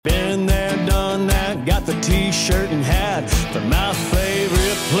I've got the t-shirt and hat, but my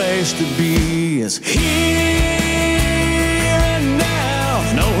favorite place to be is here and now.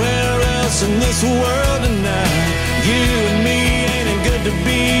 Nowhere else in this world tonight. You and me, ain't it good to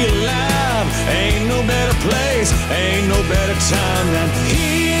be alive? Ain't no better place, ain't no better time than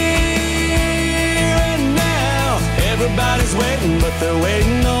here and now. Everybody's waiting, but they're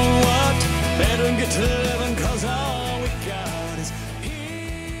waiting on what? Better get to living, cause all we got is here and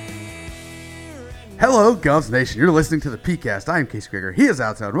now. Hello, Gums Nation. You're listening to the PeayCast. I am Case Grigger. He is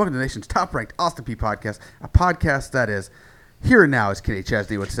outside. Welcome to the nation's top-ranked Austin Peay podcast, a podcast that is here and now, as Kenny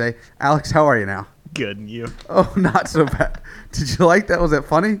Chesney would say. Alex, how are you now? Good, and you? Oh, not so bad. Did you like that? Was that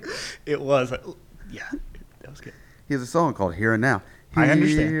funny? It was. Yeah, that was good. He has a song called Here and Now. I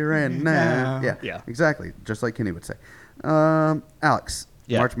understand. Here and now. Yeah, exactly. Just like Kenny would say. Alex,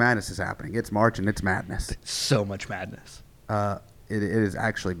 Yeah. March Madness is happening. It's March and it's madness. So much madness. It is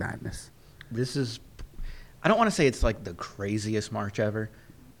actually madness. This is, I don't want to say it's like the craziest March ever.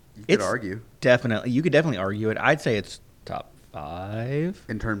 You could argue. You could definitely argue it. I'd say it's top 5.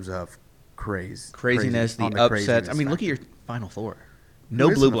 In terms of Craziness, on the upsets. craziness I mean, look at factor. your Final Four. Who No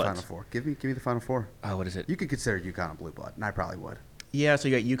is blue in the bloods. Final Four. Give me the Final Four. Oh, what is it? You could consider UConn a blue blood, and I probably would. Yeah, so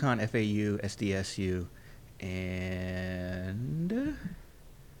you got UConn, FAU, SDSU, and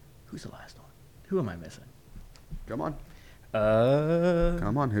who's the last one? Who am I missing? Come on.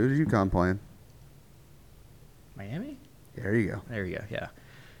 Come on. Who's UConn playing? Miami? There you go. There you go. Yeah,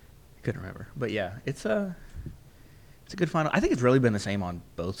 couldn't remember, but yeah, it's a good final. I think it's really been the same on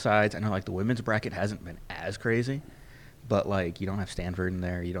both sides. I know like the women's bracket hasn't been as crazy, but like you don't have Stanford in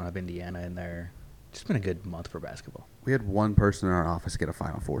there, you don't have Indiana in there. It's been a good month for basketball. We had one person in our office get a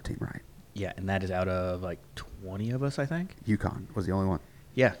Final Four team right. Yeah, and that is out of like 20 of us, I think. UConn was the only one.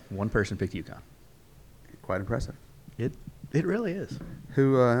 Yeah, one person picked UConn. Quite impressive. It really is.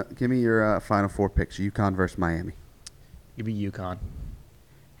 Who? Give me your Final Four picks. UConn versus Miami. Give me UConn,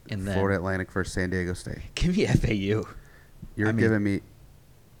 and then Florida Atlantic versus San Diego State. give me FAU. You're giving me.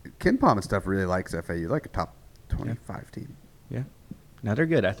 Ken Palm and stuff really likes FAU, like a top 25 team. Yeah, now they're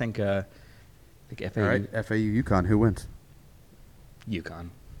good. I think FAU. All right, FAU UConn. Who wins? UConn.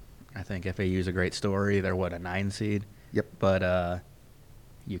 I think FAU is a great story. They're a 9 seed. Yep. But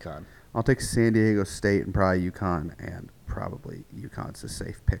UConn. I'll take San Diego State and probably UConn, and probably UConn's a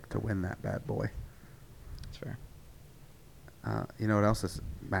safe pick to win that bad boy. That's fair. You know what else is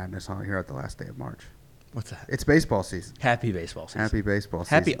madness on here at the last day of March? What's that? It's baseball season. Happy baseball season. Happy baseball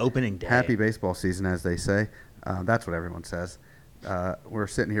season. Happy opening day. Happy baseball season, as they say. That's what everyone says. We're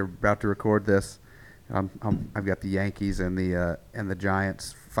sitting here about to record this. I've got the Yankees and the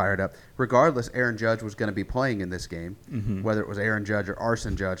Giants fired up. Regardless, Aaron Judge was going to be playing in this game, whether it was Aaron Judge or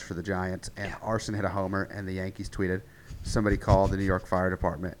Arson Judge for the Giants. And Arson hit a homer, and the Yankees tweeted, somebody called the New York Fire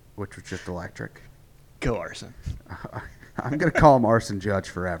Department, which was just electric. Go Arson. I'm going to call him Arson Judge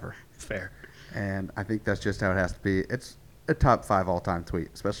forever. Fair. And I think that's just how it has to be. It's a top 5 all-time tweet,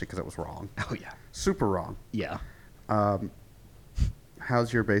 especially because it was wrong. Oh, yeah. Super wrong. Yeah.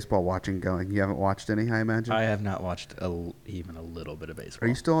 How's your baseball watching going? You haven't watched any, I imagine? I have not watched even a little bit of baseball. Are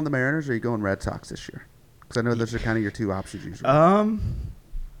you still on the Mariners, or are you going Red Sox this year? Because I know those are kind of your two options usually. I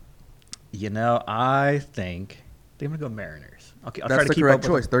think I'm going to go Mariners. Okay, I'll That's try to the keep correct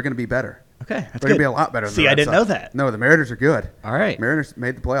up choice. They're going to be better. Okay, that's They're good. going to be a lot better than See, the Red I didn't Sox. know that. No, the Mariners are good. All right. Mariners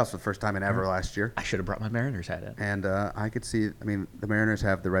made the playoffs for the first time in ever last year. I should have brought my Mariners hat in. And I could see, the Mariners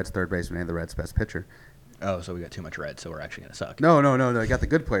have the Reds' third baseman and the Reds' best pitcher. Oh, so we got too much red, so we're actually going to suck. No. They got the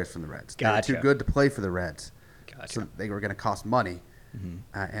good players from the Reds. Gotcha. They're too good to play for the Reds. Gotcha. So they were going to cost money,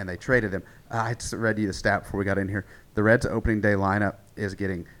 and they traded them. I just read you the stat before we got in here. The Reds' opening day lineup is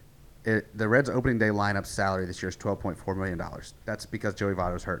getting the Reds' opening day lineup salary this year is $12.4 million. That's because Joey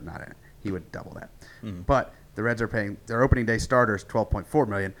Votto's hurt, not in it. He would double that. But the Reds are paying their opening day starters $12.4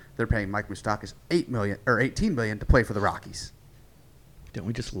 million. They're paying Mike Moustakas $18 million to play for the Rockies. Don't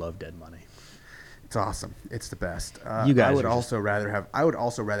we just love dead money? It's awesome. It's the best. You guys I would are also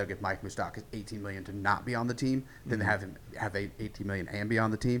rather give Mike Moustakas $18 million to not be on the team than have him have $18 million and be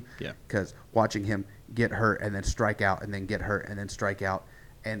on the team. Yeah. Because watching him get hurt and then strike out and then get hurt and then strike out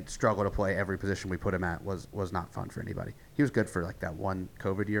and struggle to play every position we put him at was not fun for anybody. He was good for like that one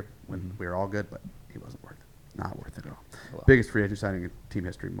COVID year when we were all good, but he wasn't worth it. Not worth it at all. Wow. Biggest free agent signing in team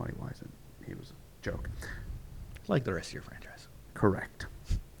history money wise, and he was a joke. Like the rest of your franchise. Correct.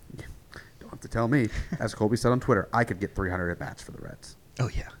 Don't have to tell me. As Colby said on Twitter, I could get 300 at bats for the Reds.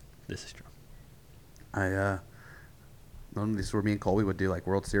 Oh yeah, this is true. This is where me and Colby would do like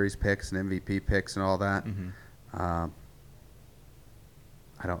World Series picks and MVP picks and all that.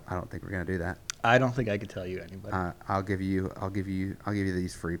 I don't think we're gonna do that. I don't think I could tell you anybody. I'll give you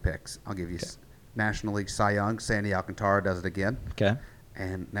these free picks. I'll give you National League Cy Young, Sandy Alcantara does it again. Okay.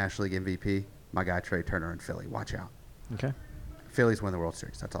 And National League MVP, my guy Trey Turner in Philly. Watch out. Okay. Phillies win the World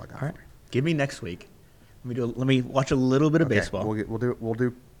Series. That's all I got All right. for you. Give me next week. Let me watch a little bit of Okay, baseball. We'll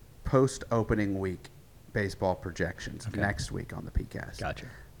do post opening week baseball projections Okay. next week on the PeayCast. Gotcha.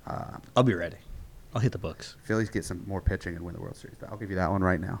 I'll be ready. I'll hit the books. Phillies get some more pitching and win the World Series. I'll give you that one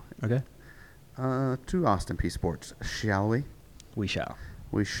right now. Okay. To Austin P Sports, shall we? We shall.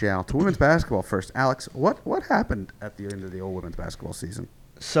 We shall. To women's basketball first. Alex, what happened at the end of the old women's basketball season?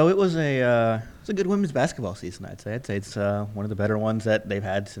 So it was a good women's basketball season. I'd say it's one of the better ones that they've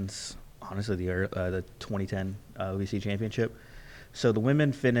had since honestly the 2010 OVC championship. So the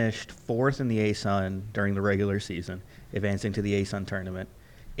women finished 4th in the ASUN during the regular season, advancing to the ASUN tournament.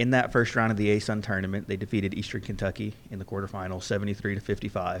 In that first round of the ASUN tournament, they defeated Eastern Kentucky in the quarterfinals,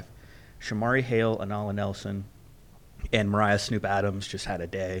 73-55. Shamari Hale, Anala Nelson, and Mariah Snoop Adams just had a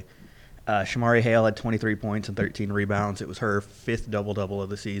day. Shamari Hale had 23 points and 13 rebounds. It was her 5th double-double of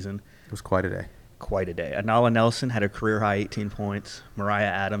the season. It was quite a day. Quite a day. Anala Nelson had a career-high 18 points. Mariah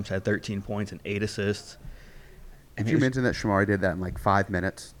Adams had 13 points and 8 assists. Did you mention that Shamari did that in like 5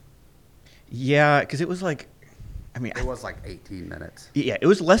 minutes? Yeah, because it was like, it was like 18 minutes. Yeah, it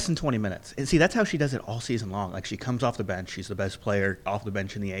was less than 20 minutes. And see, that's how she does it all season long. Like, she comes off the bench. She's the best player off the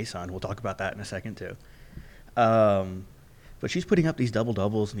bench in the ASUN. We'll talk about that in a second, too. But she's putting up these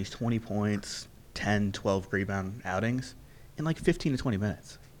double-doubles and these 20 points, 10, 12 rebound outings in like 15 to 20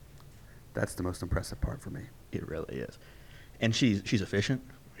 minutes. That's the most impressive part for me. It really is. And she's efficient.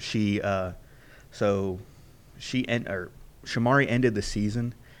 Shamari ended the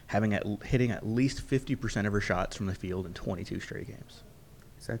season hitting at least 50% of her shots from the field in 22 straight games.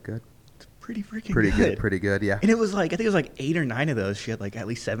 Is that good? It's pretty freaking good. Pretty good, yeah. And it was like, I think it was like 8 or 9 of those, she had like at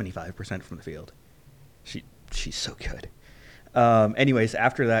least 75% from the field. She's so good. Anyways,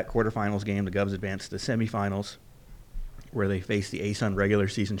 after that quarterfinals game, the Govs advanced to the semifinals, where they faced the ASUN regular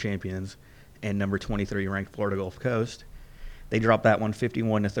season champions and number 23 ranked Florida Gulf Coast. They dropped that one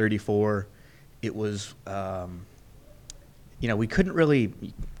 51-34. It was, we couldn't really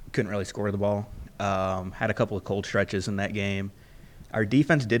score the ball. Had a couple of cold stretches in that game. Our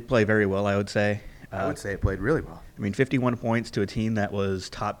defense did play very well, I would say. I would say it played really well. 51 points to a team that was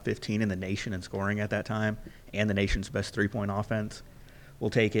top 15 in the nation in scoring at that time and the nation's best three-point offense. We'll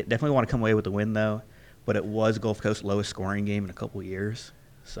take it. Definitely want to come away with the win, though, but it was Gulf Coast's lowest scoring game in a couple of years.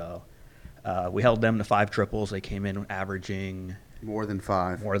 So we held them to 5 triples. They came in averaging more than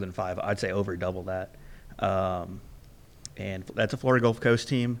 5. I'd say over double that. And that's a Florida Gulf Coast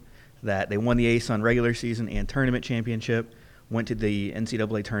team that they won the ASUN regular season and tournament championship, went to the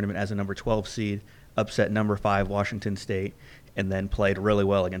NCAA tournament as a number 12 seed, upset number 5 Washington State, and then played really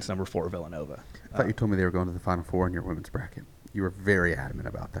well against number 4 Villanova. I thought you told me they were going to the Final Four in your women's bracket. You were very adamant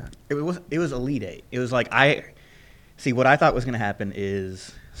about that. It was Elite 8. It was like what I thought was going to happen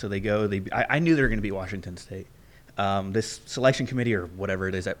is, so I knew they were going to beat Washington State. This selection committee or whatever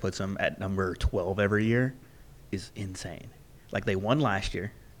it is that puts them at number 12 every year is insane. Like, they won last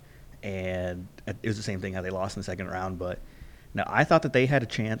year, and it was the same thing how they lost in the second round. But now I thought that they had a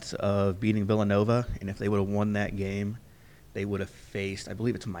chance of beating Villanova, and if they would have won that game, they would have faced, I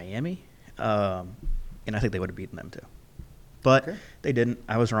believe it's Miami, and I think they would have beaten them too. But They didn't.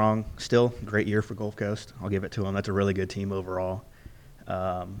 I was wrong. Still, great year for Gulf Coast. I'll give it to them. That's a really good team overall.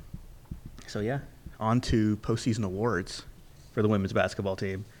 On to postseason awards for the women's basketball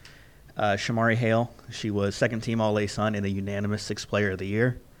team. Shamari Hale, she was second team All-ASUN and the unanimous 6th player of the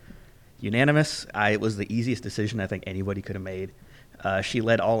year. Unanimous, it was the easiest decision I think anybody could have made. She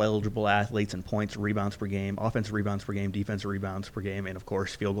led all eligible athletes in points, rebounds per game, offensive rebounds per game, defensive rebounds per game, and, of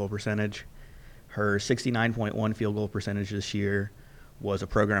course, field goal percentage. Her 69.1 field goal percentage this year was a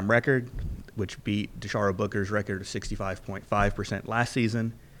program record, which beat Deshara Booker's record of 65.5% last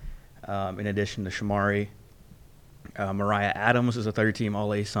season. In addition to Shamari, Mariah Adams is a third-team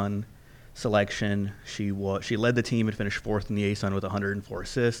All-ASUN selection. She led the team and finished 4th in the ASUN with 104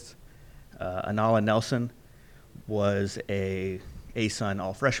 assists. Anala Nelson was a ASUN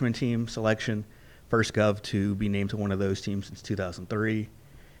All-Freshman team selection, first Gov to be named to one of those teams since 2003.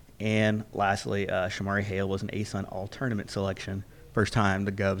 And lastly, Shamari Hale was an ASUN All-Tournament selection, first time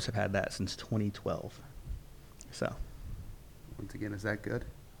the Govs have had that since 2012. So, once again, is that good?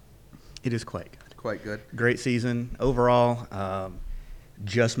 It is quite good. Quite good. Great season overall.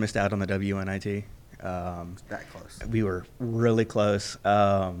 Just missed out on the WNIT. That close. We were really close.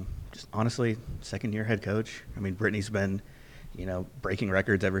 Just honestly, second-year head coach. Brittany's been, breaking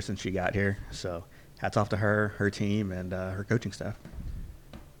records ever since she got here. So hats off to her team, and her coaching staff.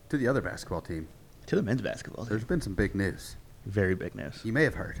 To the other basketball team. To the men's basketball team. There's been some big news. Very big news. You may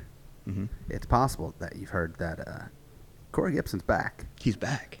have heard. it's possible that you've heard that Corey Gibson's back. He's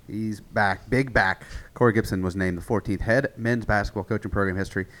back. He's back. Big back. Corey Gibson was named the 14th head men's basketball coach in program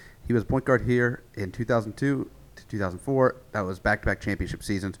history. He was point guard here in 2002 to 2004. That was back-to-back championship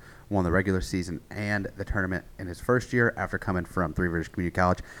seasons, won the regular season and the tournament in his first year after coming from Three Rivers Community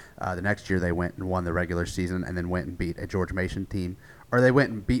College. The next year they went and won the regular season and then went and beat a George Mason team. Or they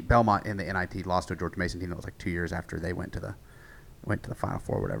went and beat Belmont in the NIT, lost to a George Mason team that was like 2 years after they went to the Final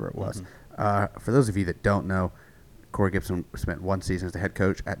Four, whatever it was. For those of you that don't know, Corey Gibson spent one season as the head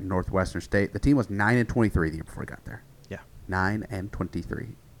coach at Northwestern State. The team was 9-23 the year before he got there. Yeah.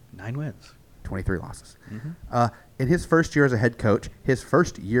 9-23. 9 wins. 23 losses. In his first year as a head coach, his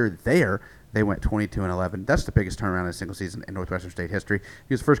first year there, they went 22-11. That's the biggest turnaround in a single season in Northwestern State history.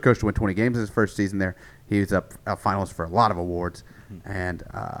 He was the first coach to win 20 games in his first season there. He was up finalist for a lot of awards, and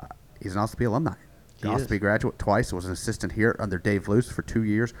he's an Ossipee alumni. Ossipee graduate twice, was an assistant here under Dave Luce for 2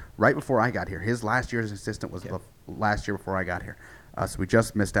 years, right before I got here. His last year as an assistant was the last year before I got here. So we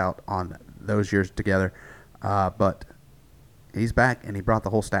just missed out on those years together. But he's back, and he brought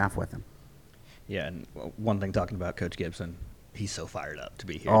the whole staff with him. Yeah, and one thing talking about Coach Gibson, he's so fired up to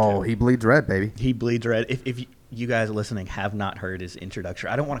be here. Oh, too. he bleeds red, baby. He bleeds red. If you guys listening have not heard his introduction,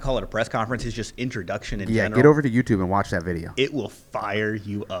 I don't want to call it a press conference. His just introduction in general. Get over to YouTube and watch that video. It will fire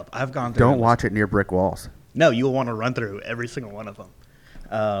you up. I've gone through. Don't watch it near brick walls. No, you will want to run through every single one of them.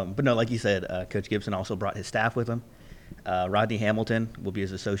 But no, like you said, Coach Gibson also brought his staff with him. Rodney Hamilton will be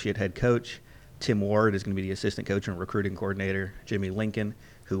his associate head coach. Tim Ward is going to be the assistant coach and recruiting coordinator. Jimmy Lincoln,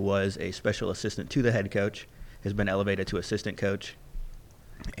 who was a special assistant to the head coach, has been elevated to assistant coach.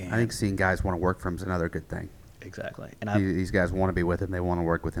 And I think seeing guys want to work for him is another good thing. Exactly. And these guys want to be with him. They want to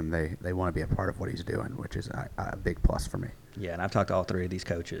work with him. They want to be a part of what he's doing, which is a big plus for me. Yeah, and I've talked to all three of these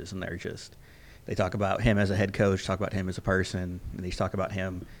coaches, and they talk about him as a head coach, talk about him as a person, and they talk about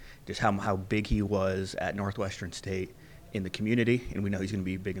him just how big he was at Northwestern State in the community, and we know he's going to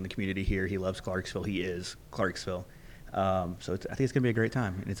be big in the community here. He loves Clarksville. He is Clarksville. So I think it's going to be a great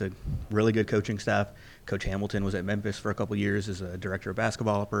time. And it's a really good coaching staff. Coach Hamilton was at Memphis for a couple years as a director of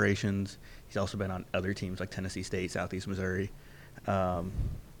basketball operations. He's also been on other teams like Tennessee State, Southeast Missouri.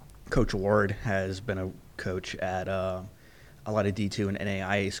 Coach Ward has been a coach at a lot of D2 and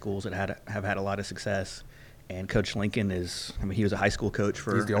NAIA schools that have had a lot of success. And Coach Lincoln he was a high school coach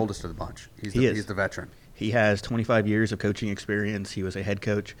for. He's the oldest of the bunch. He's the veteran. He has 25 years of coaching experience. He was a head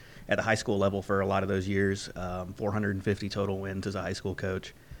coach at the high school level for a lot of those years. 450 total wins as a high school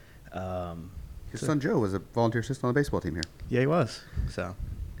coach. His son Joe was a volunteer assistant on the baseball team here. Yeah, he was. So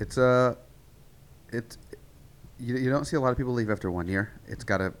you don't see a lot of people leave after 1 year. It's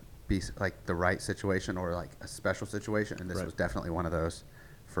got to be like the right situation or like a special situation, and this was definitely one of those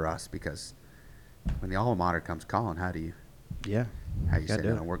for us because when the alma mater comes calling, how do you say that?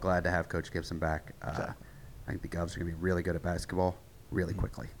 And we're glad to have Coach Gibson back. I think the Govs are going to be really good at basketball really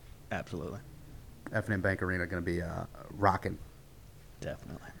quickly. Absolutely. F&M Bank Arena going to be rocking.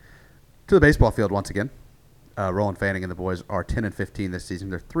 Definitely. To the baseball field once again. Roland Fanning and the boys are 10-15 this season.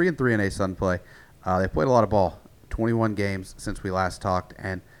 They're 3-3 in A-Sun play. They played a lot of ball, 21 games since we last talked,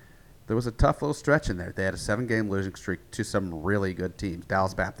 and there was a tough little stretch in there. They had a 7-game losing streak to some really good teams.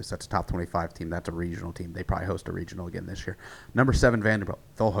 Dallas Baptist, that's a top 25 team. That's a regional team. They probably host a regional again this year. Number 7, Vanderbilt,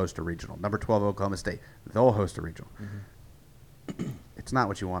 they'll host a regional. Number 12, Oklahoma State, they'll host a regional. It's not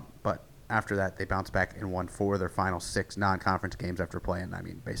what you want, but after that, they bounced back and won 4 of their final 6 non-conference games after playing,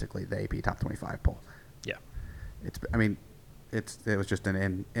 basically the AP top 25 poll. Yeah. It was just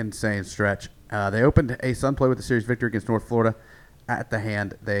an insane stretch. They opened A-Sun play with a series victory against North Florida at the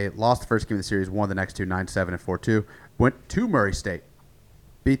hand. They lost the first game of the series, won the next 2, 9-7 and 4-2. Went to Murray State,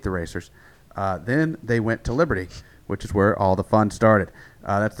 beat the Racers. Then they went to Liberty, which is where all the fun started.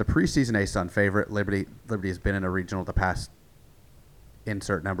 That's the preseason A-Sun favorite. Liberty has been in a regional the past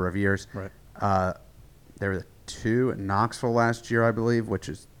insert number of years. Right. They were the 2 in Knoxville last year, I believe, which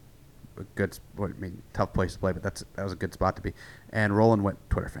is a good, tough place to play, but that was a good spot to be. And Roland went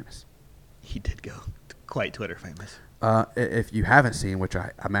Twitter famous. He did go quite Twitter famous. If you haven't seen, which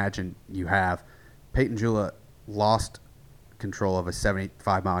I imagine you have, Peyton Jula lost control of a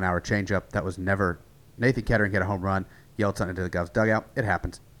 75-mile-an-hour changeup that was never. Nathan Kettering hit a home run, yelled something to the Govs dugout. It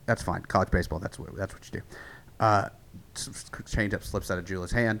happens. That's fine. College baseball, that's what you do. Changeup slips out of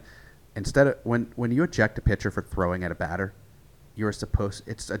Jula's hand. Instead of when you eject a pitcher for throwing at a batter,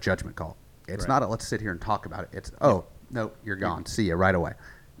 it's a judgment call. It's not a let's sit here and talk about it. It's no, you're gone. See ya right away.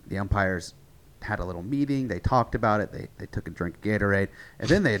 The umpires had a little meeting. They talked about it. They took a drink of Gatorade, and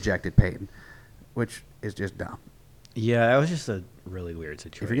then they ejected Peyton, which is just dumb. Yeah, that was just a really weird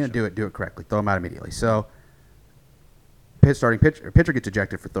situation. If you're going to do it correctly. Throw him out immediately. So pitcher gets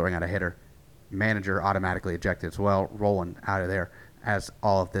ejected for throwing out a hitter. Manager automatically ejected as well, rolling out of there as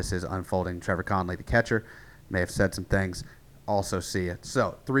all of this is unfolding. Trevor Conley, the catcher, may have said some things. Also see it.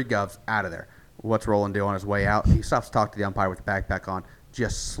 So 3 Govs out of there. What's Roland do on his way out? He stops to talk to the umpire with the backpack on,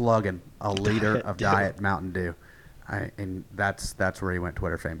 just slugging a liter of Diet Mountain Dew. And that's where he went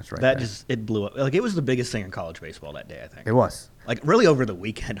Twitter famous right there. It blew up. Like, it was the biggest thing in college baseball that day, I think. It was. Like, really over the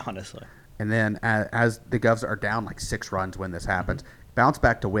weekend, honestly. And then as the Govs are down like 6 runs when this happens, bounce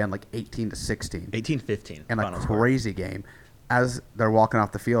back to win like 18-16. 18-15. And a crazy game. As they're walking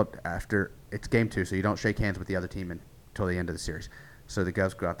off the field after it's game 2, so you don't shake hands with the other team until the end of the series. So the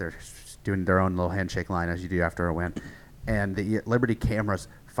Govs go out there doing their own little handshake line as you do after a win. And the Liberty cameras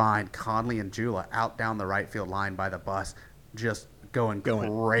find Conley and Jula out down the right field line by the bus, just going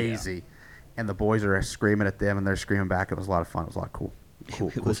crazy. Yeah. And the boys are screaming at them, and they're screaming back. It was a lot of fun. It was a lot of cool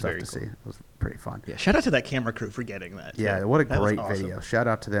stuff to see. It was pretty fun. Yeah, shout out to that camera crew for getting that. Yeah, what a great video. Shout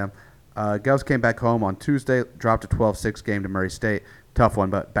out to them. Govs came back home on Tuesday, dropped a 12-6 game to Murray State. Tough one,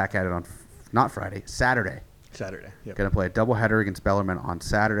 but back at it on not Friday, Saturday. Yep. Going to play a doubleheader against Bellarmine on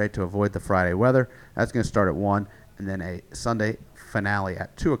Saturday to avoid the Friday weather. That's going to start at 1, and then a Sunday finale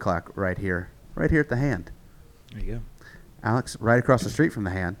at 2 o'clock right here at the Hand. There you go. Alex, right across the street from the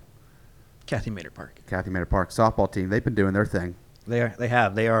Hand. Kathy Mader Park softball team. They've been doing their thing. They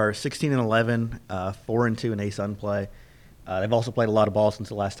are 16-11, 4-2 in A-Sun play. They've also played a lot of ball since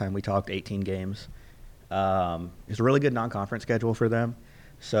the last time we talked, 18 games. It's a really good non-conference schedule for them.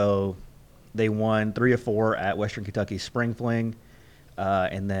 So they won 3 of 4 at Western Kentucky's Spring Fling.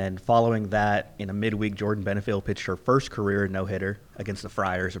 And then following that, in a midweek, Jordan Benefield pitched her first career no-hitter against the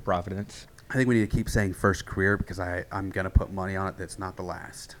Friars of Providence. I think we need to keep saying first career because I'm going to put money on it that's not the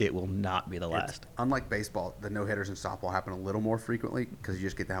last. It will not be the last. Unlike baseball, the no-hitters in softball happen a little more frequently because you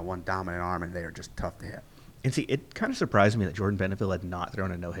just get that one dominant arm, and they are just tough to hit. And see, it kind of surprised me that Jordan Benefield had not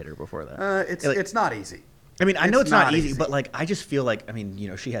thrown a no-hitter before that. It's not easy. I mean, I know it's not easy, but like I just feel like, I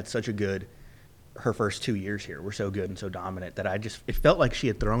mean, she had such a good – her first 2 years here were so good and so dominant that it felt like she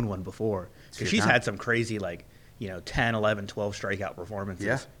had thrown one before. She's had some crazy 10, 11, 12 strikeout performances.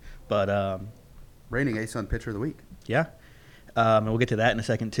 Yeah. But reigning A-Sun pitcher of the week. Yeah. And we'll get to that in a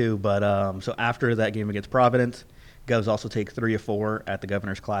second too. But so after that game against Providence, Govs also take 3 of 4 at the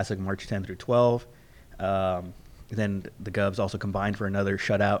Governor's Classic March 10 through 12. Then the Govs also combined for another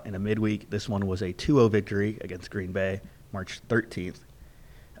shutout in a midweek. This one was a 2-0 victory against Green Bay March 13th.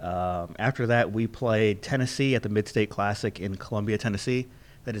 After that, we played Tennessee at the Mid-State Classic in Columbia, Tennessee.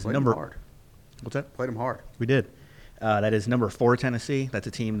 That is Played them hard. What's that? Played them hard. We did. That is number 4 Tennessee. That's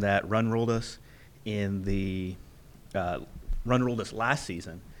a team that run ruled us last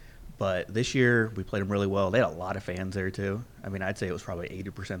season. But this year, we played them really well. They had a lot of fans there, too. I mean, I'd say it was probably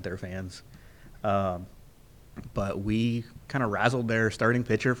 80% their fans. But we kind of razzled their starting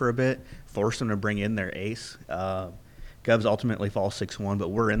pitcher for a bit, forced them to bring in their ace. Govs ultimately fall 6-1, but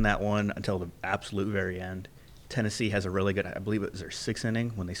we're in that one until the absolute very end. Tennessee has a really good, I believe it was their 6th inning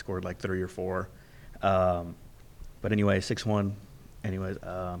when they scored like 3 or 4. But anyway, 6-1. Anyways,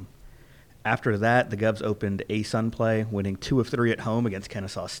 after that, the Govs opened A-Sun play, winning 2 of 3 at home against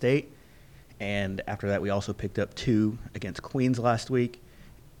Kennesaw State. And after that, we also picked up 2 against Queens last week.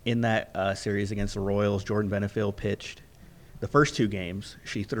 In that series against the Royals, Jordan Benefield pitched the first 2 games.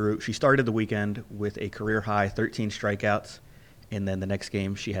 She started the weekend with a career-high 13 strikeouts, and then the next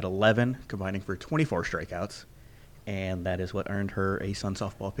game she had 11, combining for 24 strikeouts, and that is what earned her a Sun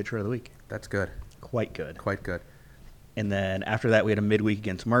Softball Pitcher of the Week. That's good. Quite good. Quite good. And then after that, we had a midweek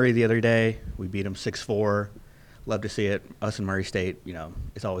against Murray the other day. We beat them 6-4. Love to see it. Us and Murray State,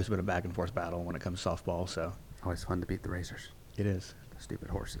 it's always been a back-and-forth battle when it comes to softball. So Always fun to beat the Razors. It is. The stupid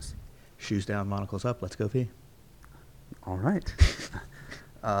horses. Shoes down, monocles up. Let's go, P. All right.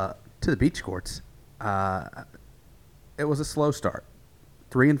 To the beach courts. It was a slow start.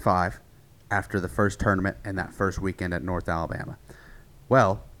 3-5 after the first tournament and that first weekend at North Alabama.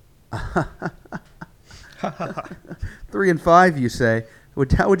 Well, 3-5, you say.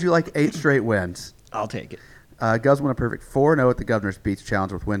 How would you like 8 straight wins? I'll take it. Govs won a perfect 4-0 at the Governor's Beach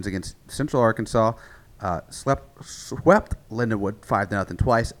Challenge with wins against Central Arkansas, swept Lindenwood 5-0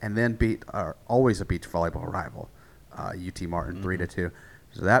 twice, and then beat always a beach volleyball rival, UT Martin 3-2.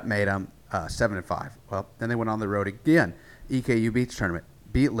 So that made them 7-5. Well, then they went on the road again. EKU Beach Tournament,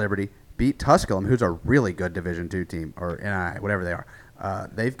 beat Liberty, beat Tusculum, who's a really good Division II team, or NI, whatever they are.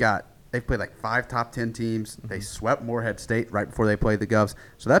 They've played like 5 top 10 teams. Mm-hmm. They swept Morehead State right before they played the Govs.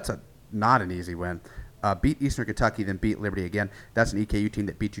 So that's not an easy win. Beat Eastern Kentucky, then beat Liberty again. That's an EKU team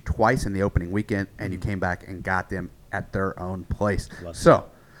that beat you twice in the opening weekend, and you came back and got them at their own place. So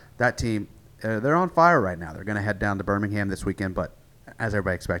that team they're on fire right now. They're going to head down to Birmingham this weekend, but as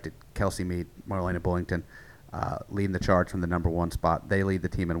everybody expected, Kelsey Mead, Marlena Bullington leading the charge from the number 1 spot. They lead the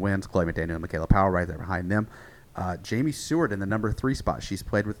team in wins. Chloe McDaniel and Michaela Powell right there behind them. Jamie Seward in the number 3 spot. She's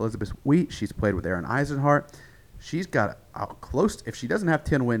played with Elizabeth Wheat. She's played with Erin Eisenhart. She's got close. If she doesn't have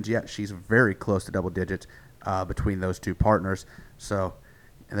 10 wins yet, she's very close to double digits between those two partners. So,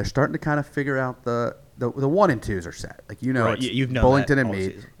 and they're starting to kind of figure out the 1 and 2s are set. Like Right, it's you've known Bullington that and all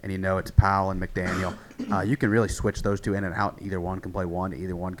Mead, season. and it's Powell and McDaniel. You can really switch those two in and out. Either one can play 1,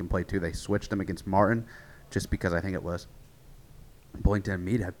 either one can play 2. They switched them against Martin, just because I think it was Bullington and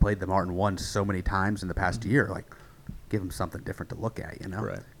Mead had played the Martin 1 so many times in the past year. Like, give them something different to look at,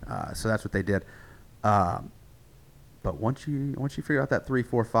 Right. So that's what they did. But once you figure out that 3,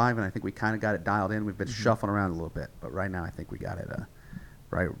 4, 5, and I think we kind of got it dialed in. We've been shuffling around a little bit, but right now I think we got it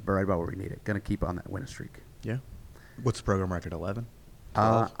right about where we need it. Going to keep on that winning streak. Yeah. What's the program record? 11.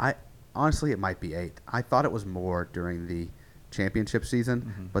 I honestly, it might be 8. I thought it was more during the championship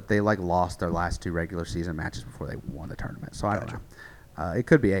season, but they lost their last 2 regular season matches before they won the tournament. So I don't know. It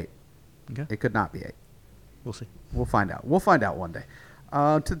could be 8. Okay. It could not be 8. We'll see. We'll find out. We'll find out one day.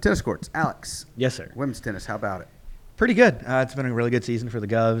 To the tennis courts, Alex. Yes, sir. Women's tennis. How about it? Pretty good. It's been a really good season for the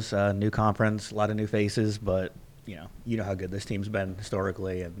Govs. New conference, a lot of new faces, but you know how good this team's been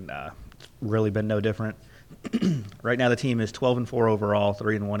historically, and it's really been no different. Right now, the team is 12-4 overall,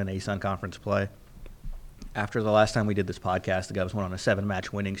 3-1 in ASUN conference play. After the last time we did this podcast, the Govs went on a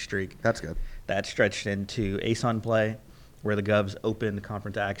 7-match winning streak. That's good. That stretched into ASUN play, where the Govs opened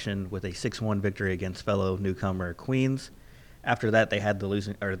conference action with a 6-1 victory against fellow newcomer Queens. After that, they had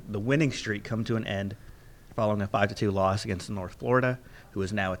the winning streak come to an end, following a 5-2 loss against North Florida, who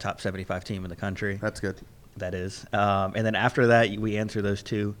is now a top 75 team in the country. That's good. That is. And then after that, we answer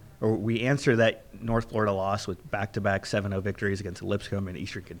that North Florida loss with back-to-back 7-0 victories against Lipscomb and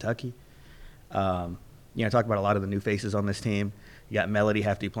Eastern Kentucky. Talk about a lot of the new faces on this team. You got Melody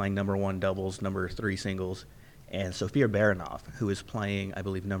Hefty playing number 1 doubles, number 3 singles, and Sophia Baranoff, who is playing, I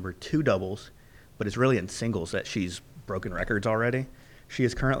believe, number 2 doubles, but it's really in singles that she's broken records already. She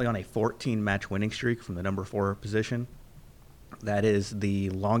is currently on a 14-match winning streak from the number 4 position. That is the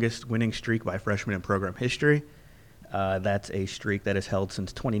longest winning streak by freshman in program history. That's a streak that is held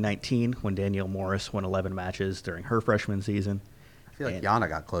since 2019, when Danielle Morris won 11 matches during her freshman season. I feel like Yana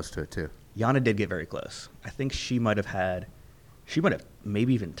got close to it too. Yana did get very close. I think she might have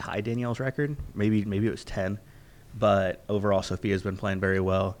maybe even tied Danielle's record. Maybe it was 10. But overall, Sophia's been playing very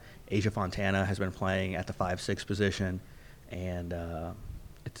well. Asia Fontana has been playing at the 5-6 position. And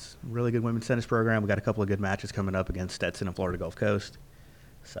it's a really good women's tennis program. We got a couple of good matches coming up against Stetson and Florida Gulf Coast.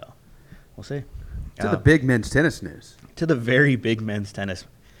 So we'll see. To the big men's tennis news. To the very big men's tennis.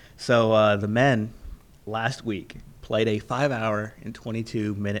 So the men last week played a 5-hour and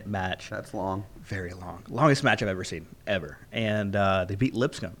 22-minute match. That's long. Very long. Longest match I've ever seen, ever. And they beat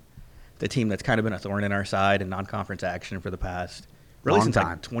Lipscomb, the team that's kind of been a thorn in our side in non-conference action for the past, really Long since time.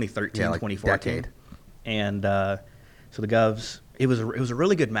 like 2013, Yeah, like 2014. decade. And so the Govs, it was a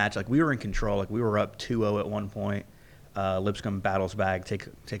really good match. Like, we were in control. Like, we were up 2-0 at one point. Lipscomb battles back, take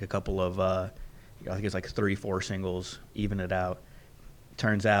a couple of, I think it's like 3-4 singles, even it out.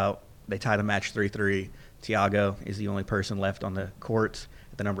 Turns out they tie the match 3-3. Tiago is the only person left on the courts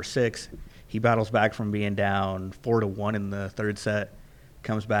at the number 6. He battles back from being down 4-1 in the third set,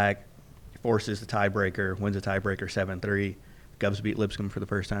 comes back, forces the tiebreaker, wins the tiebreaker 7-3. Govs beat Lipscomb for the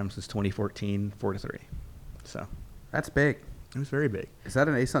first time since 2014, 4-3. So That's big. it was very big. Is that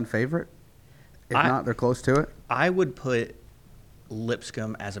an ASUN favorite? If not, they're close to it. I would put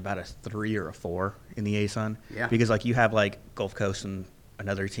Lipscomb as about a 3 or a 4 in the ASUN. Yeah. Because like you have like Gulf Coast and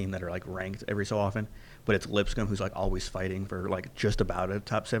another team that are like ranked every so often, but it's Lipscomb who's like always fighting for like just about a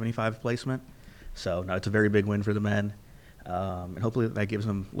top 75 placement. So no, it's a very big win for the men. And hopefully that gives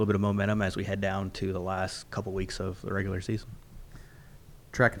them a little bit of momentum as we head down to the last couple weeks of the regular season.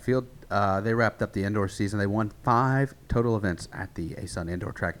 Track and field, they wrapped up the indoor season. They won 5 total events at the ASUN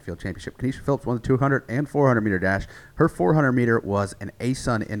Indoor Track and Field Championship. Kenesha Phillips won the 200 and 400-meter dash. Her 400-meter was an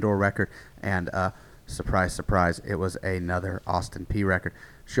ASUN indoor record, and surprise, surprise, it was another Austin P record.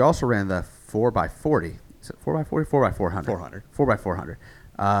 She also ran the 4x40. Is it 4x40? 4x400. 400.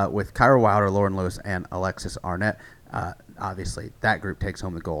 4x400 with Kyra Wilder, Lauren Lewis, and Alexis Arnett. Obviously, that group takes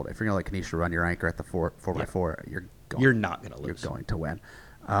home the gold. If you're going to let Kenesha run your anchor at the 4x4, you're not going to lose. You're going to win.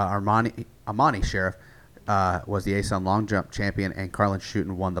 Amani Sheriff was the ASUN long jump champion, and Carlin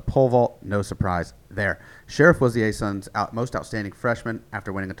Schutten won the pole vault. No surprise there. Sheriff was the ASUN's most outstanding freshman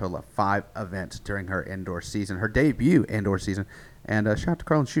after winning a total of 5 events during her indoor season, her debut indoor season. And shout out to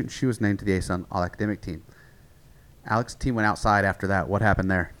Carlin Schutten. She was named to the ASUN All-Academic team. Alex, team went outside after that. What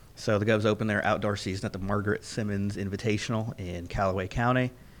happened there? So the Govs opened their outdoor season at the Margaret Simmons Invitational in Callaway County.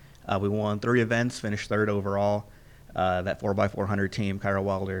 We won 3 events, finished 3rd overall. That 4x400 team, Kyra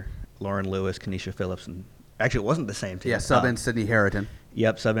Wilder, Lauren Lewis, Kenesha Phillips, and actually it wasn't the same team. Yeah, sub in Sydney Harriton.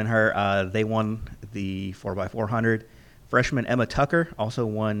 Yep, sub in her. They won the 4x400. Freshman Emma Tucker also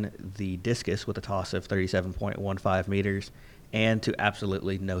won the discus with a toss of 37.15 meters. And to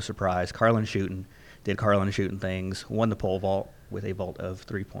absolutely no surprise, Carlin Shootin did Carlin Shootin things, won the pole vault with a vault of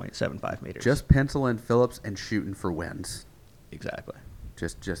 3.75 meters. Just pencil in Phillips and Shootin for wins. Exactly.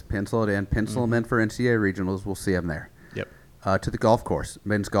 Just pencil it in. Pencil them in for NCAA regionals. We'll see them there. Yep. To the golf course,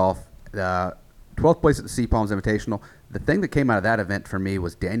 men's golf, 12th place at the Sea Palms Invitational. The thing that came out of that event for me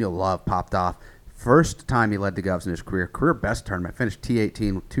was Daniel Love popped off. First time he led the Govs in his career best tournament. Finished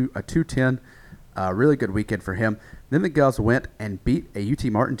T18 with a 210. Really good weekend for him. Then the Govs went and beat a UT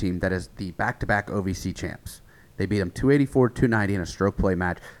Martin team that is the back-to-back OVC champs. They beat them 284-290 in a stroke play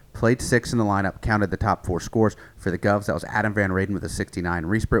match. Played 6 in the lineup, counted the top 4 scores. For the Govs, that was Adam Van Raden with a 69,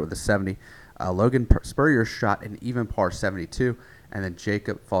 Reese Britt with a 70, Logan Spurrier shot an even par 72, and then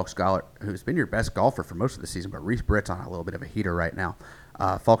Jacob Falk-Scholar, who's been your best golfer for most of the season, but Reese Britt's on a little bit of a heater right now.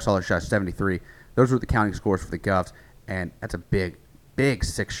 Falk-Scholar shot 73. Those were the counting scores for the Govs, and that's a big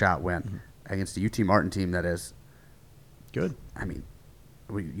 6-shot win against the UT Martin team that is good. I mean,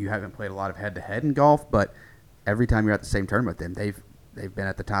 you haven't played a lot of head-to-head in golf, but every time you're at the same tournament with them, they've been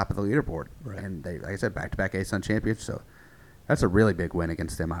at the top of the leaderboard. Right. And they, like I said, back-to-back ASUN champions, so that's a really big win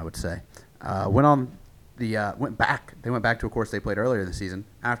against them, I would say. Went back. They went back to a course they played earlier this season.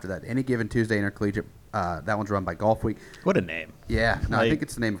 After that, Any Given Tuesday Intercollegiate. That one's run by Golf Week. What a name. Yeah. No, I think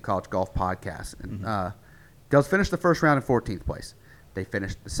it's the name of College Golf Podcast. And Govs finished the first round in 14th place. They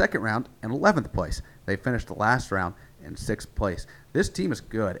finished the second round in 11th place. They finished the last round in 6th place. This team is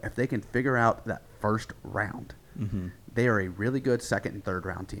good if they can figure out that first round. They are a really good second and third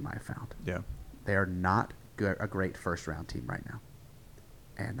round team, I found. Yeah. They are not a great first round team right now.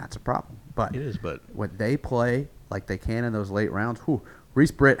 And that's a problem. But it is, but when they play like they can in those late rounds,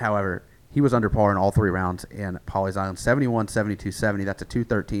 Reese Britt, however, he was under par in all 3 rounds in Pawleys Island, 71, 72, 70. That's a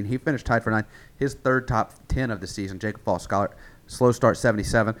 213. He finished tied for 9. His third top 10 of the season. Jacob Falk-Scholar, slow start,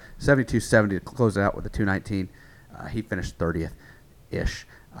 77, 72, 70 to close it out with a 219. He finished 30th-ish.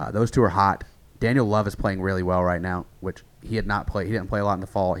 Those two are hot. Daniel Love is playing really well right now, which he had not played. He didn't play a lot in the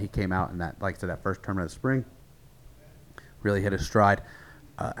fall. He came out in that, like I said, that first tournament of the spring. Really hit his stride.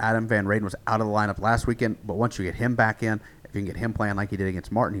 Adam Van Raden was out of the lineup last weekend, but once you get him back in, if you can get him playing like he did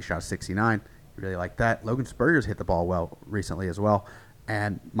against Martin, he shot 69. You really like that. Logan Spurrier's hit the ball well recently as well.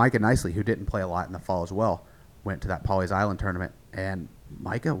 And Micah Nicely, who didn't play a lot in the fall as well, went to that Pawleys Island tournament. And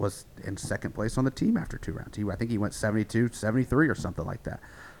Micah was in second place on the team after 2 rounds. I think he went 72, 73 or something like that.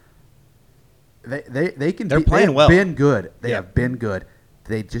 They can. They're playing well. Been good. They have been good.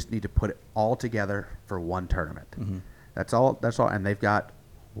 They just need to put it all together for one tournament. That's all. And they've got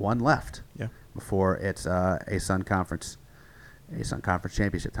one left. Yeah. Before it's ASUN Conference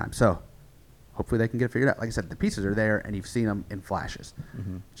championship time. So hopefully they can get it figured out. Like I said, the pieces are there, and you've seen them in flashes.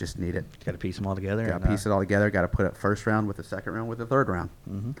 Just need it. Got to piece them all together. Got to piece it all together. Got to put it first round with the second round with the third round.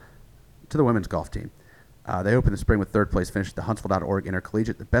 To the women's golf team. They opened the spring with 3rd place, finished the Huntsville.org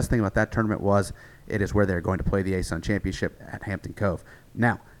Intercollegiate. The best thing about that tournament was it is where they're going to play the ASUN Championship at Hampton Cove.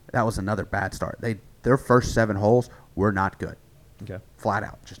 Now, that was another bad start. Their first 7 holes were not good. Okay. Flat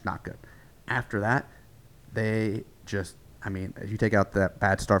out, just not good. After that, they just, if you take out that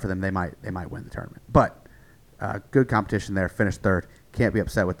bad start for them, they might win the tournament. But good competition there, finished 3rd. Can't be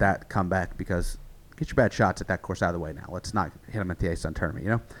upset with that comeback because get your bad shots at that course out of the way now. Let's not hit them at the ASUN tournament,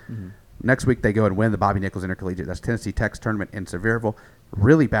 you know? Next week, they go and win the Bobby Nichols Intercollegiate. That's Tennessee Tech's tournament in Sevierville.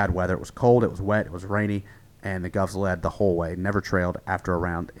 Really bad weather. It was cold, it was wet, it was rainy, and the Govs led the whole way. Never trailed after a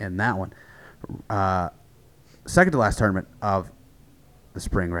round in that one. Second to last tournament of the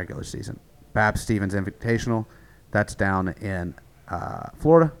spring regular season. Babs Stevens Invitational. That's down in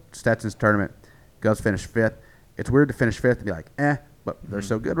Florida. Stetson's tournament. Govs finished 5th. It's weird to finish 5th and be like, but they're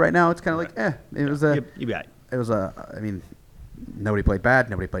so good right now. It's kind of like, It was a. You be right. It was a. Nobody played bad.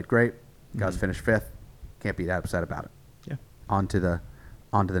 Nobody played great. Govs finished 5th. Can't be that upset about it. Yeah. On to the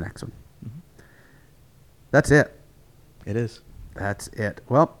next one. That's it. It is. That's it.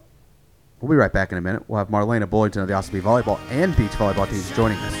 Well, we'll be right back in a minute. We'll have Marlena Bullington of the Ossipee Volleyball and Beach Volleyball teams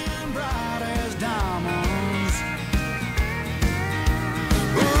joining us. Bright as diamonds.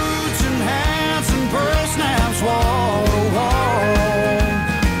 Boots and hats and pearl snaps wall to wall.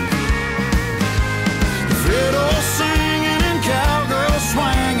 Fiddle singing and cowgirl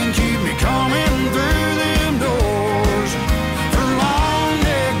swinging keep me coming through them doors. For long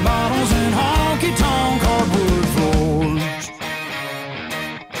neck bottles and honky-tonk hardwood floors.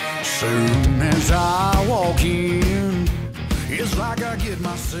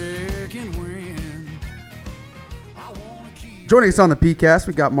 second wind. I wanna keep Joining us on the PeayCast,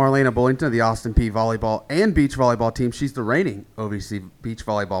 we got Marlena Bullington of the Austin Peay volleyball and beach volleyball team. She's the reigning OVC Beach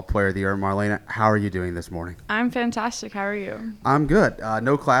Volleyball Player of the Year. Marlena, how are you doing this morning? I'm fantastic. How are you? I'm good.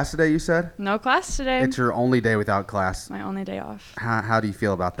 No class today, you said? No class today. It's your only day without class. My only day off. How do you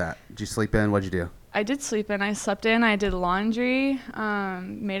feel about that? Did you sleep in? What'd you do? I did sleep in. I slept in. I did laundry,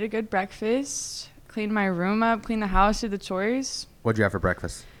 made a good breakfast, cleaned my room up, cleaned the house, did the chores. What'd you have for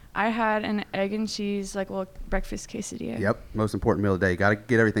breakfast? I had an egg and cheese, like, little breakfast quesadilla. Yep, most important meal of the day. You got to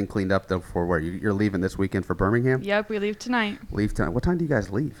get everything cleaned up, though, before where? You're leaving this weekend for Birmingham? Yep, we leave tonight. Leave tonight. What time do you guys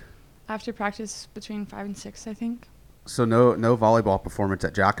leave? After practice between 5 and 6, I think. So no volleyball performance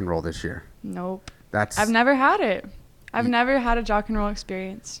at Jock and Roll this year. Nope. That's I've never had it. I've never had a jock and roll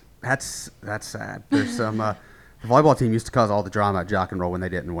experience. That's sad. There's some the volleyball team used to cause all the drama at Jock and Roll when they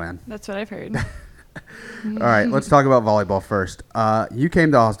didn't win. That's what I've heard. All right, let's talk about volleyball first. You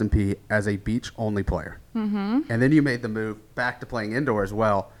came to Austin Peay as a beach-only player, and then you made the move back to playing indoor as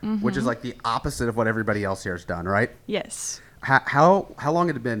well, which is like the opposite of what everybody else here has done, right? Yes. How long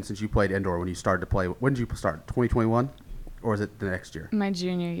had it been since you played indoor when you started to play? When did you start? 2021, or is it the next year? My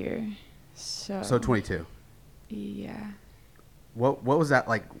junior year. So 22. Yeah. What was that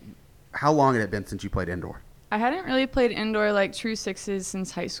like? How long had it been since you played indoor? I hadn't really played indoor like true sixes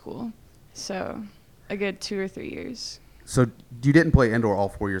since high school. So a good 2 or 3 years. So you didn't play indoor all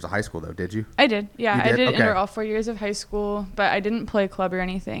 4 years of high school, though, did you? I did. Yeah, You I did Okay. indoor all 4 years of high school, but I didn't play club or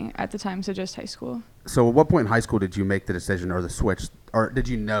anything at the time, so just high school. So at what point in high school did you make the decision or the switch, or did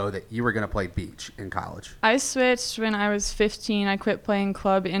you know that you were going to play beach in college? I switched when I was 15. I quit playing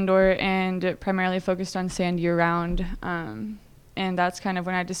club indoor and primarily focused on sand year-round. And that's kind of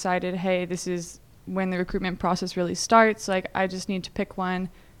when I decided, hey, this is when the recruitment process really starts. Like, I just need to pick one.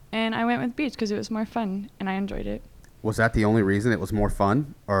 And I went with beach because it was more fun, and I enjoyed it. Was that the only reason it was more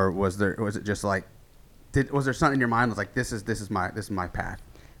fun, or was it just like, was there something in your mind that was like, this is my path?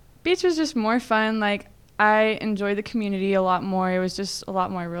 Beach was just more fun. Like, I enjoyed the community a lot more. It was just a lot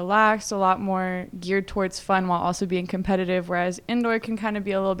more relaxed, a lot more geared towards fun while also being competitive, whereas indoor can kind of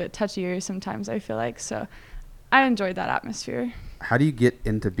be a little bit touchier sometimes, I feel like. So I enjoyed that atmosphere. How do you get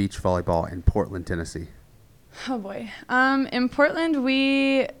into beach volleyball in Portland, Tennessee? Oh, boy. In Portland,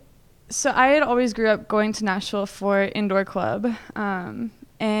 so I had always grew up going to Nashville for indoor club,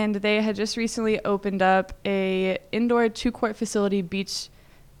 and they had just recently opened up a indoor 2-court facility beach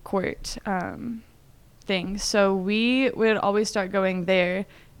court thing. So we would always start going there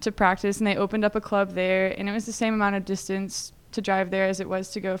to practice, and they opened up a club there, and it was the same amount of distance to drive there as it was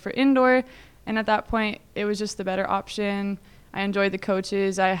to go for indoor. And at that point, it was just the better option. I enjoyed the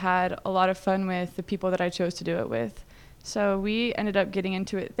coaches. I had a lot of fun with the people that I chose to do it with. So we ended up getting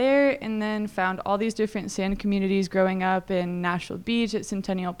into it there, and then found all these different sand communities growing up in Nashville Beach, at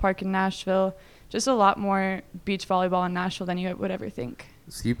Centennial Park in Nashville. Just a lot more beach volleyball in Nashville than you would ever think.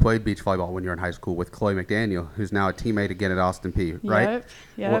 So you played beach volleyball when you were in high school with Chloe McDaniel, who's now a teammate again at Austin Peay, right?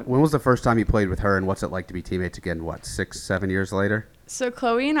 Yep. When was the first time you played with her, and what's it like to be teammates again, 6, 7 years later? So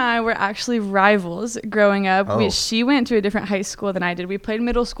Chloe and I were actually rivals growing up. Oh. She went to a different high school than I did. We played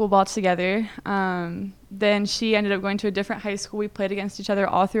middle school ball together. Then she ended up going to a different high school. We played against each other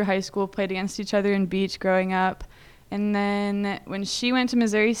all through high school, played against each other in beach growing up. And then when she went to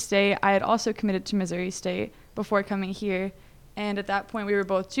Missouri State, I had also committed to Missouri State before coming here. And at that point, we were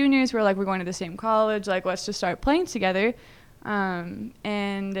both juniors. We were like, we're going to the same college. Like, let's just start playing together.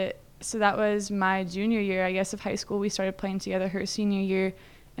 And so that was my junior year, I guess, of high school. We started playing together her senior year.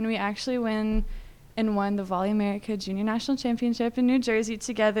 And we actually won the Volley America Junior National Championship in New Jersey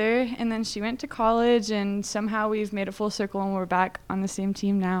together. And then she went to college, and somehow we've made it full circle, and we're back on the same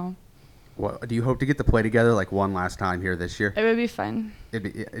team now. Well, do you hope to get to play together like one last time here this year? It would be fun. It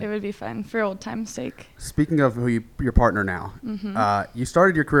would be fun for old time's sake. Speaking of your partner now, you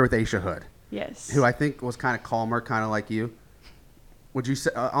started your career with Aisha Hood. Yes. Who I think was kind of calmer, kind of like you. Would you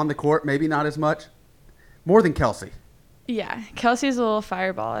say on the court, maybe not as much? More than Kelsey. Yeah. Kelsey's a little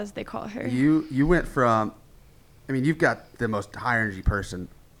fireball, as they call her. You went from, I mean, you've got the most high energy person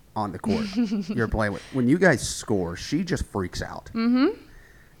on the court you're playing with. When you guys score, she just freaks out. Mm-hmm.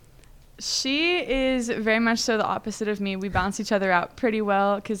 She is very much so the opposite of me. We balance each other out pretty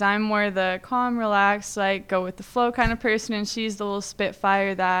well because I'm more the calm, relaxed, like go with the flow kind of person, and she's the little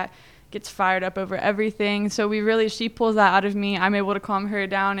spitfire that gets fired up over everything. So she pulls that out of me. I'm able to calm her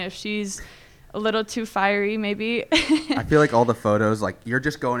down if she's a little too fiery, maybe. I feel like all the photos, like you're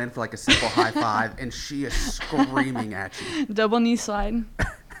just going in for like a simple high five, and she is screaming at you. Double knee slide.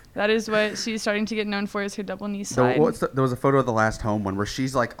 That is what she's starting to get known for, is her double knee slide. There was a photo of the last home one where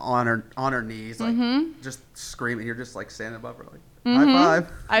she's like on her knees, like just screaming. You're just like standing above her, like. High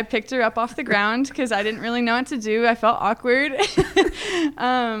five. I picked her up off the ground because I didn't really know what to do. I felt awkward.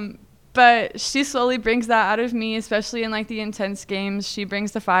 But she slowly brings that out of me, especially in like the intense games. She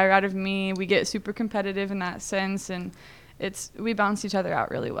brings the fire out of me. We get super competitive in that sense, and we balance each other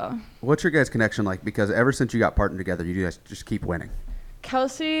out really well. What's your guys' connection like? Because ever since you got partnered together, you guys just keep winning.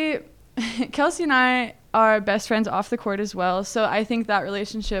 Kelsey and I are best friends off the court as well. So I think that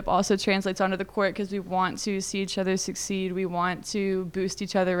relationship also translates onto the court because we want to see each other succeed. We want to boost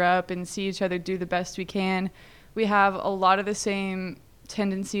each other up and see each other do the best we can. We have a lot of the same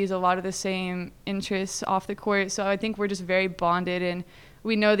tendencies, a lot of the same interests off the court. So I think we're just very bonded, and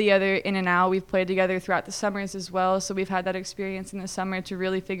we know the other in and out. We've played together throughout the summers as well. So we've had that experience in the summer to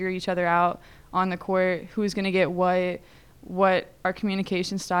really figure each other out on the court, who's going to get what our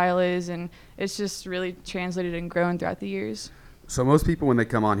communication style is, and it's just really translated and grown throughout the years. So most people, when they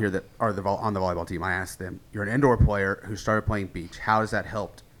come on here that are on the volleyball team, I ask them, you're an indoor player who started playing beach. How has that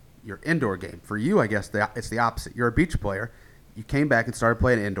helped your indoor game? For you, I guess it's the opposite. You're a beach player. You came back and started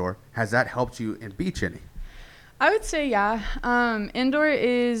playing indoor. Has that helped you in beach any? I would say, yeah. Indoor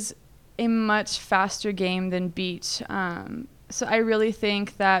is a much faster game than beach. So I really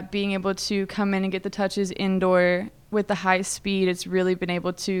think that being able to come in and get the touches indoor with the high speed, it's really been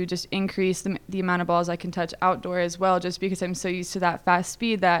able to just increase the amount of balls I can touch outdoor as well, just because I'm so used to that fast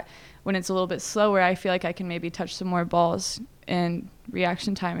speed that when it's a little bit slower, I feel like I can maybe touch some more balls and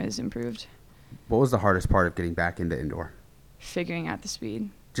reaction time is improved. What was the hardest part of getting back into indoor? Figuring out the speed.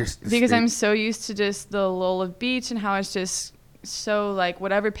 Just because I'm so used to just the lull of beach and how it's just so like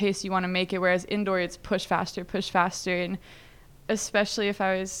whatever pace you want to make it, whereas indoor it's push faster. And especially if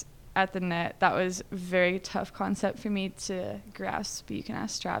I was at the net, that was a very tough concept for me to grasp, but you can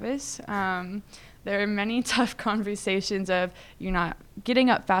ask Travis. There are many tough conversations of you're not getting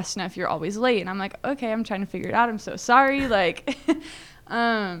up fast enough, you're always late. And I'm like, okay, I'm trying to figure it out. I'm so sorry. Like,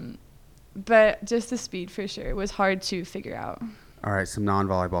 but just the speed for sure was hard to figure out. All right, some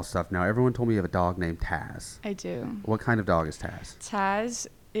non-volleyball stuff now. Everyone told me you have a dog named Taz. I do. What kind of dog is Taz? Taz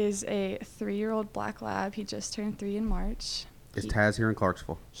is a 3-year-old black lab. He just turned 3 in March. Is Taz here in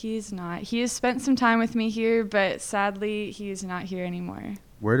Clarksville? He's not. He has spent some time with me here, but sadly, he's not here anymore.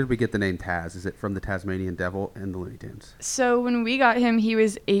 Where did we get the name Taz? Is it from the Tasmanian Devil and the Looney Tunes? So when we got him, he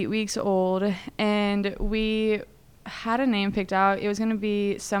was 8 weeks old, and we had a name picked out. It was going to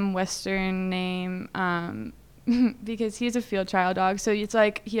be some Western name because he's a field trial dog. So it's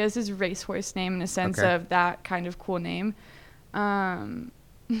like he has his racehorse name in a sense of that kind of cool name.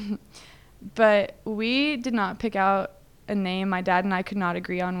 But we did not pick out a name. My dad and I could not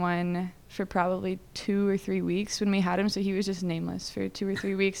agree on one for probably 2 or 3 weeks when we had him. So he was just nameless for 2 or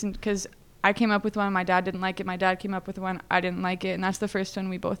 3 weeks. And because I came up with one, my dad didn't like it. My dad came up with one, I didn't like it. And that's the first one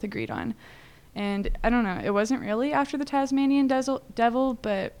we both agreed on. And I don't know, it wasn't really after the Tasmanian Devil,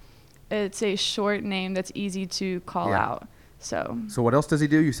 but it's a short name that's easy to call out. So what else does he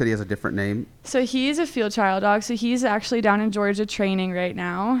do? You said he has a different name. So he's a field trial dog. So he's actually down in Georgia training right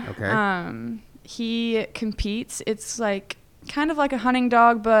now. Okay. He competes. It's like kind of like a hunting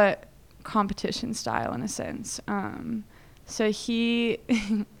dog, but competition style in a sense. So he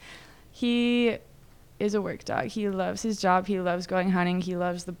is a work dog. He loves his job. He loves going hunting. He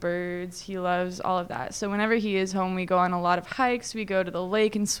loves the birds. He loves all of that. So whenever he is home, we go on a lot of hikes. We go to the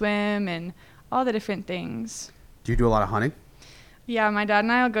lake and swim and all the different things. Do you do a lot of hunting? Yeah, my dad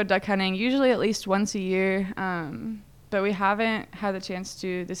and I will go duck hunting, usually at least once a year. But we haven't had the chance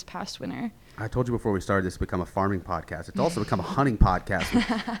to this past winter. I told you before we started this become a farming podcast. It's also become a hunting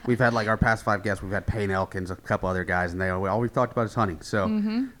podcast. We've had like our past 5 guests. We've had Payne Elkins, a couple other guys, and all we've talked about is hunting. So,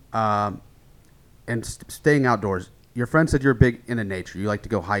 and staying outdoors. Your friend said you're big into nature. You like to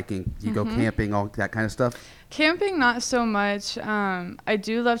go hiking. You go camping, all that kind of stuff. Camping, not so much. I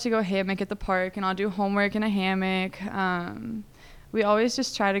do love to go hammock at the park, and I'll do homework in a hammock. We always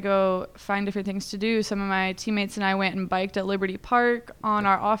just try to go find different things to do. Some of my teammates and I went and biked at Liberty Park on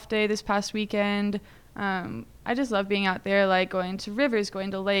our off day this past weekend. I just love being out there, like going to rivers,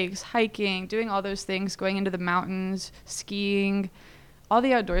 going to lakes, hiking, doing all those things, going into the mountains, skiing. All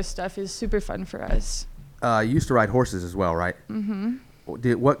the outdoor stuff is super fun for us. You used to ride horses as well, right? Mm-hmm.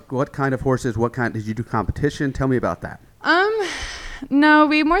 What kind of horses? Did you do competition? Tell me about that. No,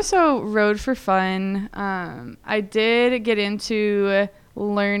 we more so rode for fun. I did get into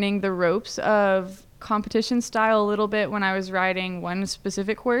learning the ropes of competition style a little bit when I was riding one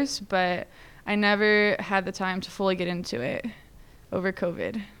specific horse, but I never had the time to fully get into it over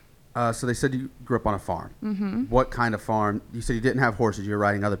COVID. So they said you grew up on a farm. Mm-hmm. What kind of farm? You said you didn't have horses. You were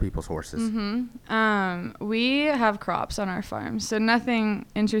riding other people's horses. Mm-hmm. We have crops on our farm, so nothing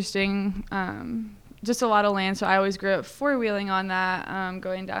interesting. just a lot of land. So I always grew up four-wheeling on that,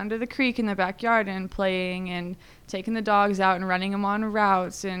 going down to the creek in the backyard and playing and taking the dogs out and running them on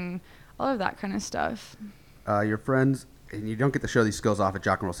routes and all of that kind of stuff. Your friends, and you don't get to show these skills off at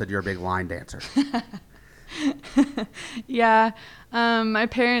Jock and Roll, said you're a big line dancer. Yeah. My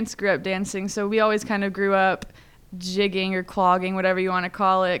parents grew up dancing, so we always kind of grew up jigging or clogging, whatever you want to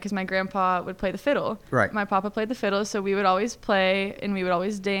call it, because my grandpa would play the fiddle. Right. My papa played the fiddle, so we would always play and we would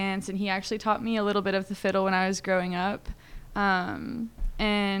always dance, and he actually taught me a little bit of the fiddle when I was growing up.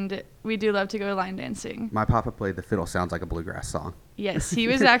 And we do love to go line dancing. My papa played the fiddle. Sounds like a bluegrass song. Yes, he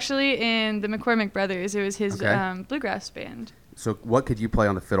was actually in the McCormick Brothers. It was his Okay. bluegrass band. So what could you play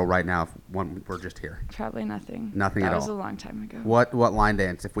on the fiddle right now if we're just here? Probably nothing. Nothing at That all. was a long time ago. What line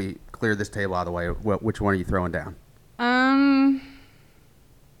dance, if we clear this table out of the way, which one are you throwing down? And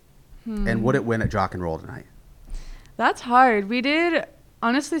would it win at Jock and Roll tonight? That's hard. We did,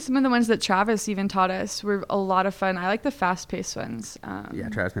 honestly, some of the ones that Travis even taught us were a lot of fun. I like the fast-paced ones. Yeah,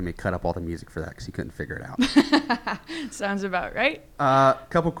 Travis made me cut up all the music for that because he couldn't figure it out. Sounds about right.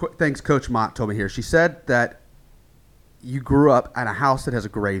 Couple quick things Coach Mott told me here. She said that you grew up in a house that has a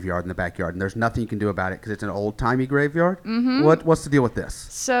graveyard in the backyard, and there's nothing you can do about it because it's an old-timey graveyard. Mm-hmm. What's the deal with this?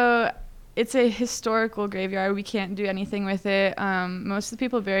 So it's a historical graveyard. We can't do anything with it. Most of the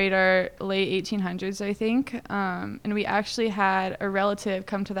people buried are late 1800s, I think. And we actually had a relative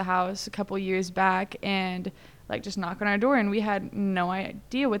come to the house a couple years back and like just knock on our door, and we had no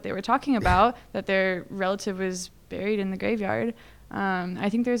idea what they were talking about, that their relative was buried in the graveyard. I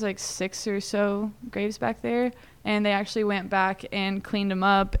think there's like 6 or so graves back there, and they actually went back and cleaned them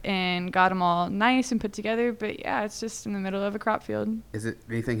up and got them all nice and put together. But yeah, it's just in the middle of a crop field. Is it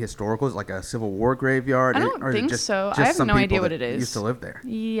anything historical? Is it like a Civil War graveyard? I don't or is it think just, so. just I have some no people idea what that it is. used to live there?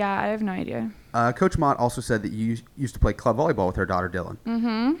 Yeah, I have no idea. Coach Mott also said that you used to play club volleyball with her daughter, Dylan,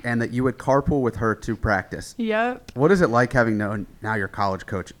 and that you would carpool with her to practice. Yep. What is it like having known now your college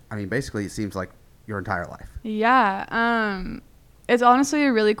coach? I mean, basically, it seems like your entire life. Yeah. It's honestly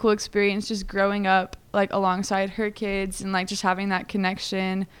a really cool experience just growing up like alongside her kids and like just having that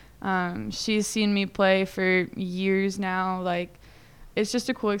connection. She's seen me play for years now. Like, it's just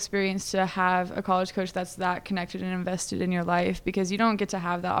a cool experience to have a college coach that's that connected and invested in your life, because you don't get to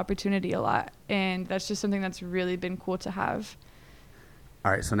have that opportunity a lot. And that's just something that's really been cool to have.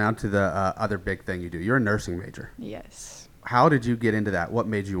 All right, so now to the other big thing you do. You're a nursing major. Yes. How did you get into that? What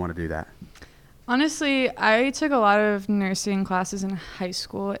made you want to do that? Honestly, I took a lot of nursing classes in high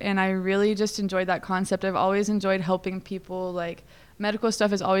school, and I really just enjoyed that concept. I've always enjoyed helping people. Like, medical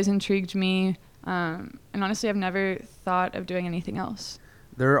stuff has always intrigued me. And honestly, I've never thought of doing anything else.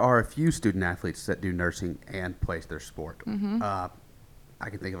 There are a few student athletes that do nursing and play their sport. Mm-hmm. I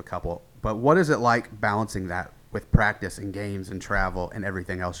can think of a couple. But what is it like balancing that with practice and games and travel and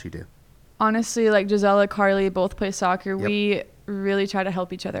everything else you do? Honestly, like Gisela, Carly both play soccer. Yep. We really try to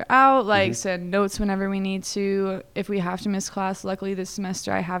help each other out, like send notes whenever we need to. If we have to miss class, luckily this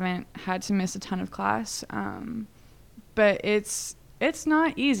semester I haven't had to miss a ton of class. But it's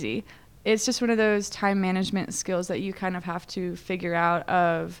not easy. It's just one of those time management skills that you kind of have to figure out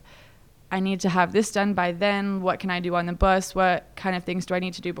of, I need to have this done by then. What can I do on the bus? What kind of things do I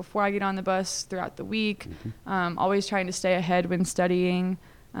need to do before I get on the bus throughout the week? Always trying to stay ahead when studying,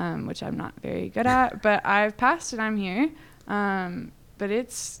 which I'm not very good at, but I've passed and I'm here. But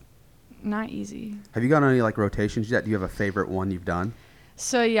it's not easy. Have you got any like rotations yet? Do you have a favorite one you've done?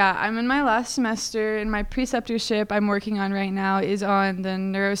 So yeah, I'm in my last semester, and my preceptorship I'm working on right now is on the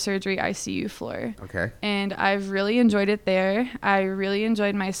neurosurgery ICU floor. Okay. And I've really enjoyed it there. I really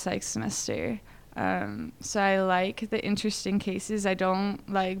enjoyed my psych semester. So I like the interesting cases. I don't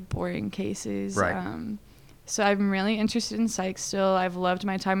like boring cases. Right. So I'm really interested in psych still. I've loved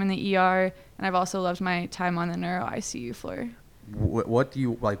my time in the ER, and I've also loved my time on the neuro ICU floor. What do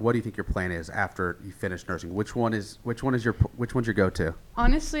you like? What do you think your plan is after you finish nursing? Which one's your go-to?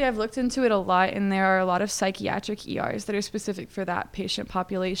 Honestly, I've looked into it a lot, and there are a lot of psychiatric ERs that are specific for that patient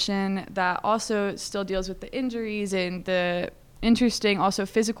population that also still deals with the injuries and the interesting also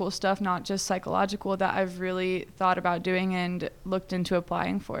physical stuff, not just psychological, that I've really thought about doing and looked into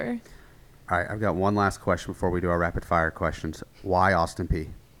applying for. All right, I've got one last question before we do our rapid fire questions. Why Austin Peay?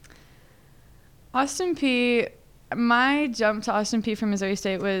 Austin Peay. My jump to Austin Peay from Missouri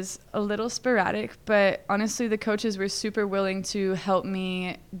State was a little sporadic, but honestly, the coaches were super willing to help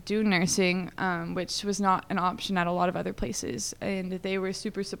me do nursing, which was not an option at a lot of other places. And they were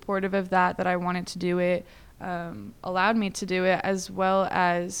super supportive of that I wanted to do it, allowed me to do it, as well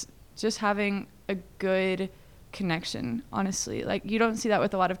as just having a good connection, honestly. Like, you don't see that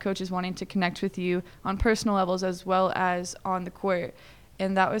with a lot of coaches wanting to connect with you on personal levels as well as on the court.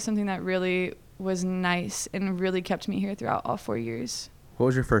 And that was something that really was nice and really kept me here throughout all 4 years. What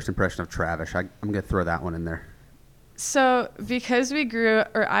was your first impression of Travis? I'm going to throw that one in there. So because I grew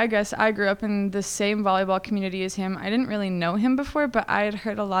up in the same volleyball community as him, I didn't really know him before, but I had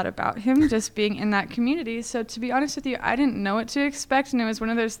heard a lot about him just being in that community. So to be honest with you, I didn't know what to expect, and it was one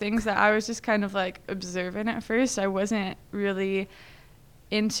of those things that I was just kind of like observant at first. I wasn't really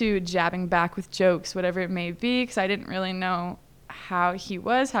into jabbing back with jokes, whatever it may be, because I didn't really know how he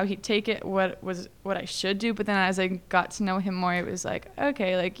was, how he'd take it, what I should do. But then as I got to know him more, it was like,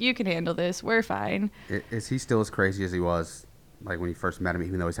 okay, like, you can handle this, we're fine. Is he still as crazy as he was like when you first met him,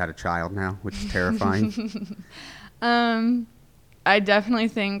 even though he's had a child now, which is terrifying? I definitely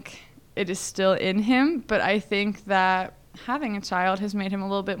think it is still in him, but I think that having a child has made him a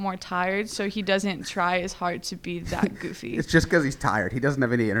little bit more tired, so he doesn't try as hard to be that goofy. It's just because he's tired. He doesn't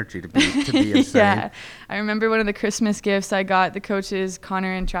have any energy to be insane. Yeah. I remember one of the Christmas gifts I got the coaches,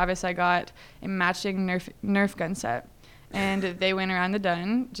 Connor and Travis, I got a matching Nerf gun set. And they went around the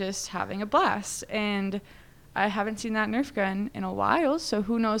den just having a blast. And I haven't seen that Nerf gun in a while, so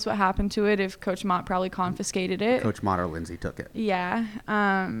who knows what happened to it, if Coach Mott probably confiscated it. Coach Mott or Lindsay took it. Yeah.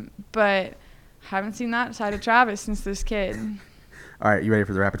 But haven't seen that side of Travis since this kid. All right, you ready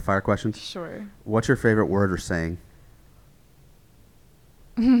for the rapid fire questions? Sure. What's your favorite word or saying?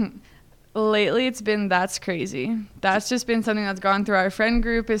 Lately, it's been "that's crazy." That's just been something that's gone through our friend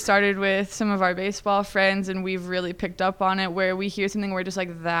group. It started with some of our baseball friends, and we've really picked up on it, where we hear something, we're just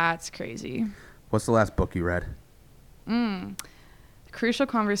like, that's crazy. What's the last book you read? Crucial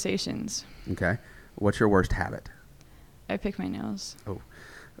Conversations. Okay. What's your worst habit? I pick my nails. Oh.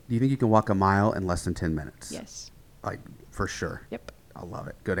 Do you think you can walk a mile in less than 10 minutes? Yes. Like, for sure. Yep. I love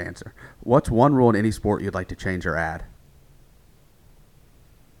it. Good answer. What's one rule in any sport you'd like to change or add?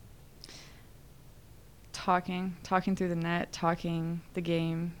 Talking through the net, talking the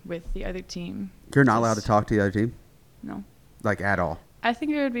game with the other team. You're not allowed to talk to the other team? No. Like, at all? I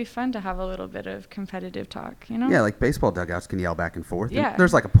think it would be fun to have a little bit of competitive talk, you know? Yeah, like baseball dugouts can yell back and forth. Yeah. And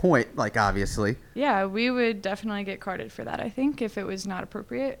there's like a point, like, obviously. Yeah, we would definitely get carded for that, I think, if it was not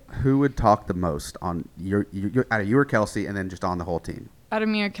appropriate. Who would talk the most on your out of you or Kelsey, and then just on the whole team? Out of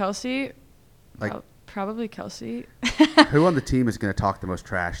me or Kelsey? Like, probably Kelsey. who on the team is going to talk the most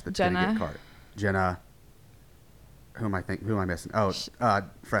trash that's going to Jenna. get carded? Jenna. Who am I missing? Oh,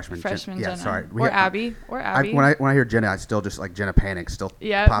 freshman. Freshman Jenna. Sorry. Or Abby. When I hear Jenna, I still just like Jenna Panic still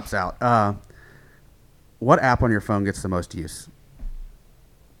Yep. pops out. What app on your phone gets the most use?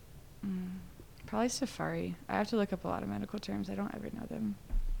 Probably Safari. I have to look up a lot of medical terms. I don't ever know them.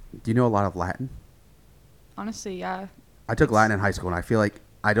 Do you know a lot of Latin? Honestly, yeah. I took Latin in high school, and I feel like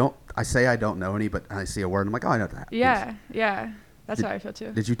I say I don't know any, but I see a word, and I'm like, oh, I know that. Yeah. That's how I feel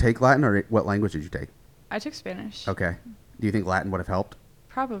too. Did you take Latin, or what language did you take? I took Spanish. Okay. Do you think Latin would have helped?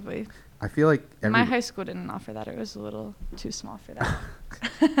 Probably. I feel like My high school didn't offer that. It was a little too small for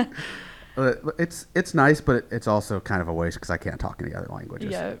that. It's nice, but it's also kind of a waste because I can't talk any other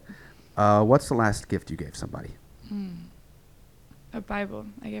languages. Yeah. What's the last gift you gave somebody? A Bible.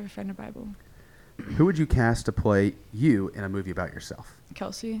 I gave a friend a Bible. Who would you cast to play you in a movie about yourself?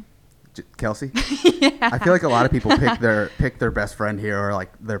 Kelsey. Kelsey? Yeah. I feel like a lot of people pick their best friend here, or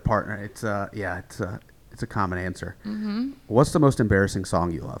like their partner. It's a common answer. Mm-hmm. What's the most embarrassing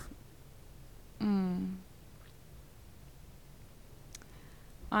song you love?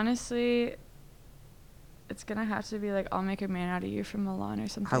 Honestly, it's gonna have to be like "I'll Make a Man Out of You" from Milan or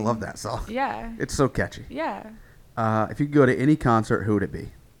something. I love that song. Yeah. It's so catchy. Yeah. If you could go to any concert, who would it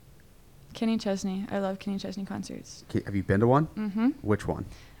be? Kenny Chesney. I love Kenny Chesney concerts. Have you been to one? Mm-hmm. Which one?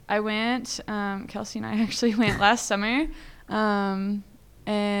 I went. Kelsey and I actually went last summer, and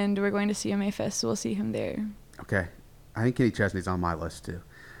we're going to CMA Fest, so we'll see him there. Okay. I think Kenny Chesney's on my list, too.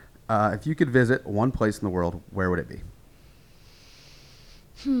 If you could visit one place in the world, where would it be?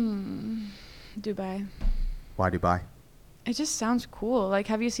 Dubai. Why Dubai? It just sounds cool. Like,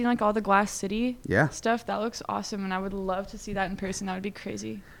 have you seen, like, all the Glass City stuff? That looks awesome, and I would love to see that in person. That would be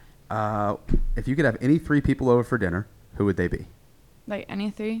crazy. If you could have any 3 people over for dinner, who would they be? Like, any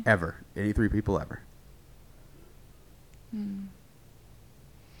 3? Ever. Any 3 people ever.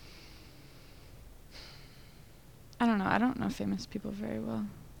 I don't know. I don't know famous people very well.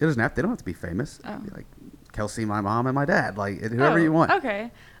 They don't have to be famous. Oh. Be like Kelsey, my mom, and my dad. Like, whoever you want.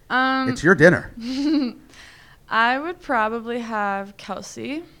 Okay. It's your dinner. I would probably have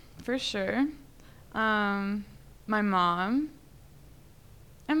Kelsey, for sure. My mom.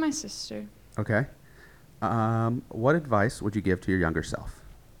 And my sister. Okay. What advice would you give to your younger self?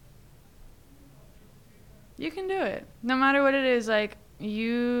 You can do it. No matter what it is, like,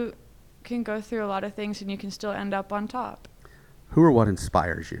 you can go through a lot of things and you can still end up on top. Who or what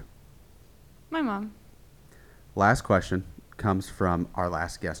inspires you? My mom. Last question comes from our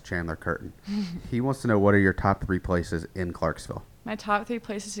last guest, Chandler Curtin. He wants to know, what are your top 3 places in Clarksville? My top 3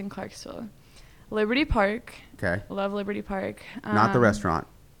 places in Clarksville. Liberty Park. Okay. Love Liberty Park. Not the restaurant.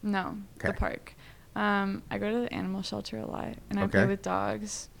 No, the Okay. park. I go to the animal shelter a lot, and I play Okay. with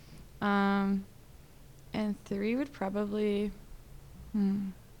dogs. And 3 would probably...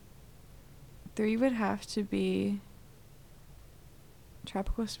 3 would have to be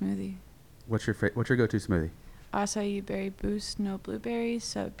tropical smoothie. What's your go-to smoothie? Acai berry boost, no blueberries,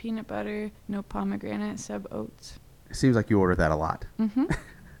 sub peanut butter, no pomegranate, sub oats. It seems like you order that a lot. Mm-hmm.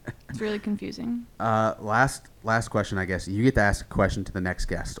 It's really confusing. Last question, I guess. You get to ask a question to the next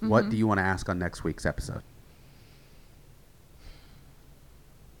guest. Mm-hmm. What do you want to ask on next week's episode?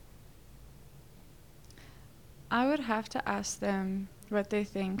 I would have to ask them what they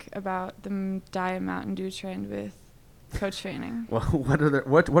think about the Diet Mountain Dew trend with Coach Fanning. Well, what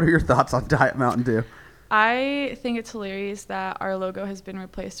are your thoughts on Diet Mountain Dew? I think it's hilarious that our logo has been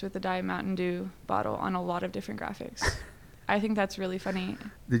replaced with the Diet Mountain Dew bottle on a lot of different graphics. I think that's really funny.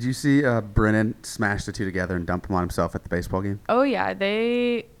 Did you see Brennan smash the two together and dump them on himself at the baseball game? Oh, yeah.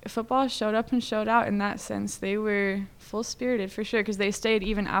 Football showed up and showed out in that sense. They were full-spirited for sure because they stayed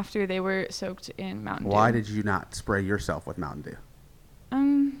even after they were soaked in Mountain Dew. Why did you not spray yourself with Mountain Dew?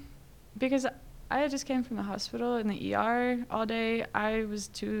 Because I just came from the hospital in the ER all day. I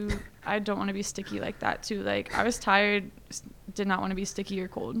don't want to be sticky like that too. Like, I was tired, did not want to be sticky or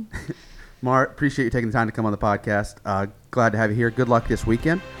cold. Mar, appreciate you taking the time to come on the podcast. Glad to have you here. Good luck this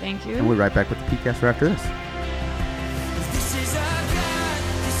weekend. Thank you. And we'll be right back with the PeayCast right after this. This is our God,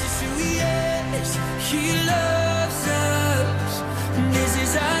 this is who he is. He loves us. This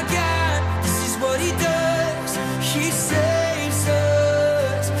is our God, this is what he does. He saves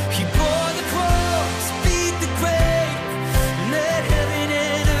us. He bore the cross, beat the grave. Let heaven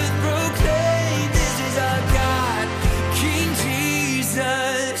and earth proclaim. This is our God, King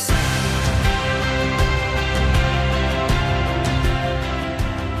Jesus.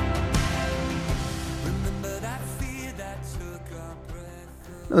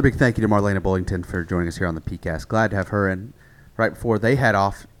 Another big thank you to Marlena Bullington for joining us here on the PeayCast. Glad to have her in right before they head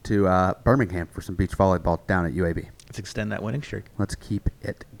off to Birmingham for some beach volleyball down at UAB. Let's extend that winning streak. Let's keep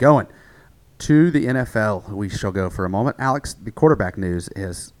it going. To the NFL, we shall go for a moment. Alex, the quarterback news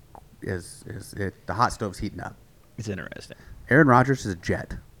is the hot stove's heating up. It's interesting. Aaron Rodgers is a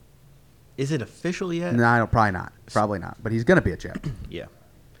Jet. Is it official yet? No, probably not. Probably not. But he's going to be a Jet. Yeah.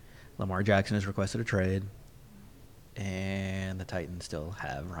 Lamar Jackson has requested a trade, and the Titans still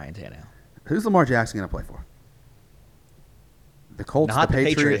have Ryan Tannehill. Who's Lamar Jackson going to play for? The Colts, Not the the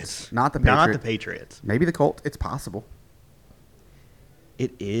Patriots. Patriots. Not the Patriots. Not the Patriots. Maybe the Colts. It's possible.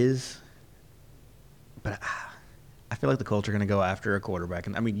 It is, but I feel like the Colts are going to go after a quarterback.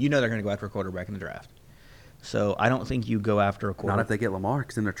 And I mean, they're going to go after a quarterback in the draft. So I don't think you go after a quarterback. Not if they get Lamar,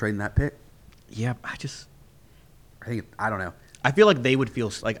 because then they're trading that pick. Yeah, I don't know. I feel like they would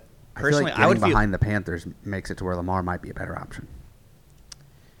feel like personally. I feel like I would getting feel behind the Panthers makes it to where Lamar might be a better option.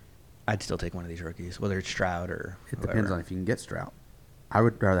 I'd still take one of these rookies, whether it's Stroud or. It whoever. depends on if you can get Stroud. I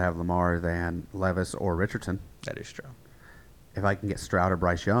would rather have Lamar than Levis or Richardson. That is true. If I can get Stroud or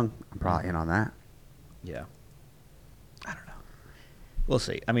Bryce Young, I'm probably in on that. Yeah. I don't know. We'll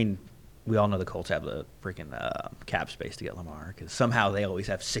see. I mean, we all know the Colts have the freaking cap space to get Lamar because somehow they always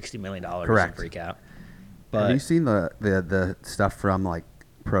have $60 million in free cap. But have you seen the stuff from like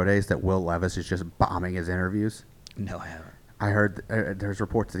pro days that Will Levis is just bombing his interviews? No, I haven't. I heard there's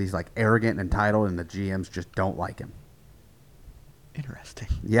reports that he's like arrogant and entitled, and the GMs just don't like him. Interesting.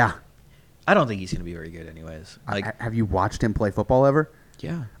 Yeah. I don't think he's going to be very good, anyways. Like, have you watched him play football ever?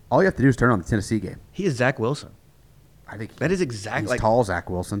 yeah, All you have to do is turn on the Tennessee game. he is Zach Wilson. I think That is exactly he's like tall, Zach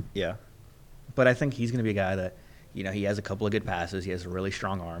Wilson. Yeah, but I think he's going to be a guy that he has a couple of good passes. He has a really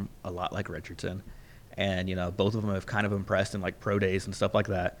strong arm, a lot like Richardson, and both of them have kind of impressed in like pro days and stuff like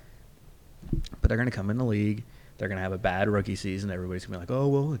that. But they're going to come in the league. They're going to have a bad rookie season. Everybody's going to be like, oh,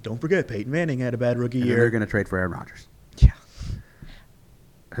 well, don't forget Peyton Manning had a bad rookie And year. they're going to trade for Aaron Rodgers. Yeah.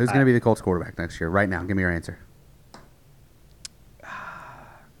 Who's going to be the Colts quarterback next year? Right now, give me your answer.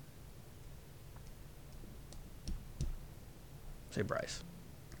 Say Bryce.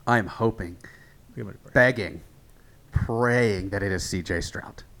 I am hoping, Give it to Bryce. begging, praying that it is C.J.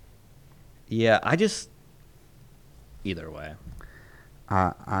 Stroud. Yeah, either way.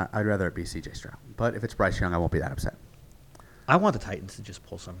 I'd rather it be C.J. Stroud. But if it's Bryce Young, I won't be that upset. I want the Titans to just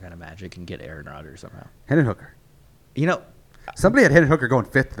pull some kind of magic and get Aaron Rodgers somehow. Hendon Hooker. Somebody had Hendon Hooker going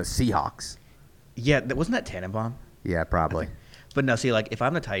fifth to the Seahawks. Yeah, wasn't that Tannenbaum? Yeah, probably. But no, see, like, if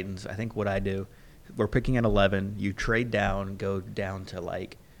I'm the Titans, I think what I do, we're picking at 11. You trade down, go down to,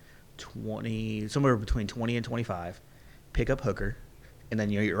 like, somewhere between 20 and 25, pick up Hooker, and then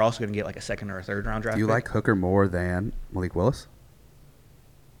you're also going to get like a second or a third round draft. Do you pick. like Hooker more than Malik Willis?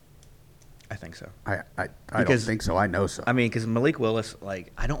 I think so. I don't think so. I know so. I mean, because Malik Willis,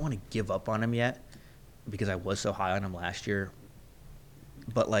 like, I don't want to give up on him yet because I was so high on him last year.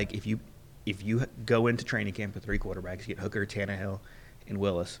 But like, if you go into training camp with 3 quarterbacks, get Hooker, Tannehill, and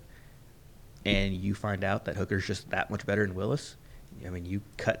Willis, and you find out that Hooker's just that much better than Willis, I mean, you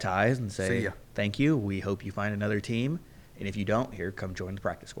cut ties and See say, ya. thank you. We hope you find another team. And if you don't, here, come join the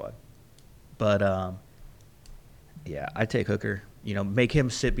practice squad. But, yeah, I'd take Hooker. Make him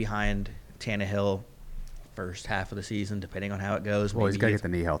sit behind Tannehill first half of the season, depending on how it goes. Well, he's got to Maybe get the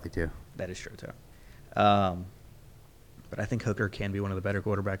knee healthy, too. that is true, too. But I think Hooker can be one of the better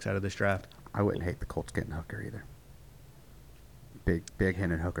quarterbacks out of this draft. I wouldn't hate the Colts getting Hooker either. Big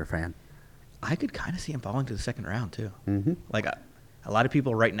Hendon Hooker fan. I could kind of see him falling to the second round, too. Mm-hmm. Like, a lot of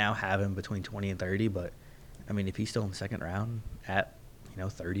people right now have him between 20 and 30, but, I mean, if he's still in the second round at,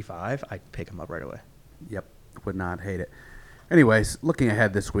 35, I'd pick him up right away. Yep, would not hate it. Anyways, looking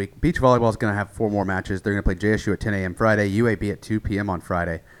ahead this week, beach volleyball is going to have 4 more matches. They're going to play JSU at 10 a.m. Friday, UAB at 2 p.m. on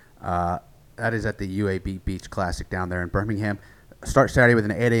Friday. That is at the UAB Beach Classic down there in Birmingham. Start Saturday with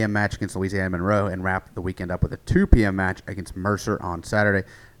an 8 a.m. match against Louisiana Monroe and wrap the weekend up with a 2 p.m. match against Mercer on Saturday.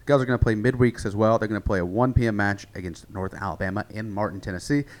 The girls are going to play midweeks as well. They're going to play a 1 p.m. match against North Alabama in Martin,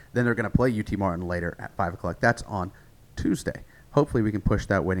 Tennessee. Then they're going to play UT Martin later at 5 o'clock. That's on Tuesday. Hopefully we can push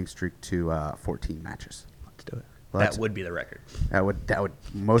that winning streak to 14 matches. Let's do it. Well, that would be the record. That would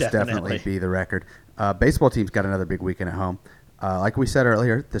most definitely be the record. Baseball team's got another big weekend at home. Like we said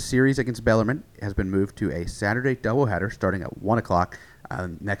earlier, the series against Bellarmine has been moved to a Saturday doubleheader starting at 1 o'clock.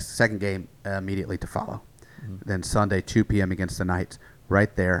 Second game immediately to follow. Mm-hmm. Then Sunday, 2 p.m. against the Knights,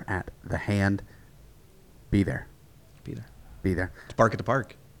 right there at the Hand. Be there. Be there. It's Bark at the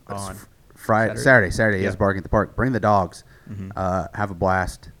Park on Saturday yeah. is Bark at the Park. Bring the dogs. Mm-hmm. Have a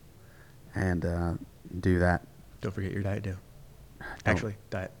blast. And do that. Don't forget your Diet Dew. Actually,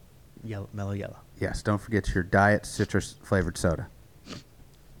 Diet Mellow Yellow. Yes, don't forget your Diet citrus-flavored soda.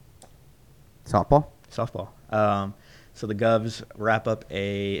 Softball? So the Govs wrap up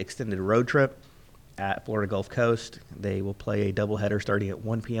a extended road trip at Florida Gulf Coast. They will play a doubleheader starting at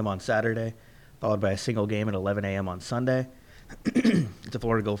 1 p.m. on Saturday, followed by a single game at 11 a.m. on Sunday. It's a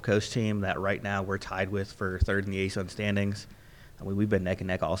Florida Gulf Coast team that right now we're tied with for third in the ASUN standings. I mean, we've been neck and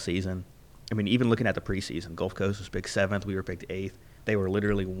neck all season. I mean, even looking at the preseason, Gulf Coast was picked 7th. We were picked 8th. They were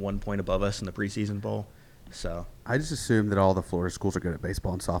literally 1 point above us in the preseason bowl. So I just assume that all the Florida schools are good at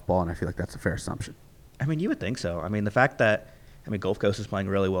baseball and softball, and I feel like that's a fair assumption. I mean, you would think so. I mean, the fact that Gulf Coast is playing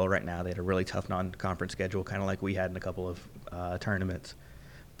really well right now. They had a really tough non-conference schedule, kind of like we had in a couple of tournaments.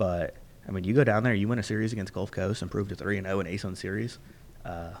 But, I mean, you go down there, you win a series against Gulf Coast and prove to 3-0 in ASUN series,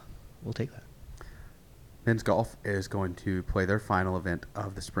 we'll take that. Men's golf is going to play their final event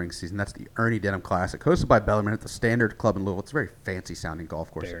of the spring season. That's the Ernie Denham Classic, hosted by Bellarmine at the Standard Club in Louisville. It's a very fancy-sounding golf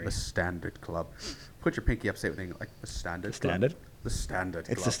course. Very. The Standard Club. Put your pinky up, say it with English, like the Standard Club. Standard? The Standard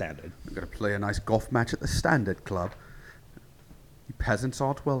Club. It's the Standard. I'm going to play a nice golf match at the Standard Club. You peasants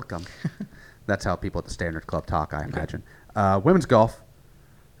aren't welcome. That's how people at the Standard Club talk, I imagine. Women's golf,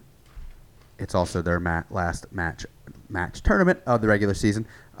 it's also their last match tournament of the regular season.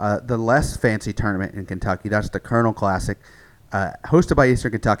 The less fancy tournament in Kentucky, that's the Colonel Classic, hosted by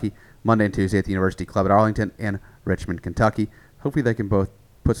Eastern Kentucky, Monday and Tuesday at the University Club at Arlington in Richmond, Kentucky. Hopefully they can both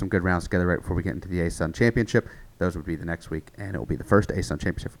put some good rounds together right before we get into the ASUN Championship. Those would be the next week, and it will be the first ASUN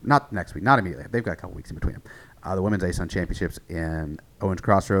Championship. Not next week, not immediately. They've got a couple weeks in between them. The women's ASUN Championships in Owens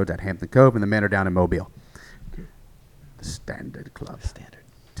Crossroads at Hampton Cove, and the men are down in Mobile. The Standard Club. Standard.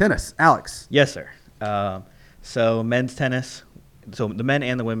 Tennis, Alex. Yes, sir. So men's tennis. So the men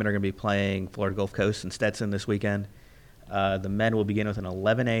and the women are going to be playing Florida Gulf Coast and Stetson this weekend. The men will begin with an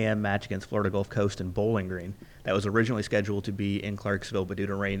 11 a.m. match against Florida Gulf Coast in Bowling Green. That was originally scheduled to be in Clarksville, but due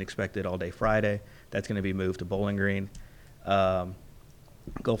to rain expected all day Friday, that's going to be moved to Bowling Green.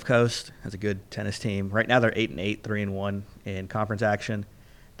 Gulf Coast has a good tennis team. Right now they're 8-8, 3-1 in conference action.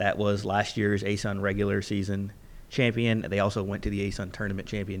 That was last year's ASUN regular season champion. They also went to the ASUN tournament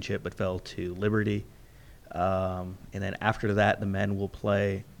championship but fell to Liberty. And then after that, the men will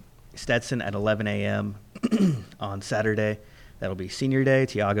play Stetson at 11 a.m. on Saturday. That'll be senior day.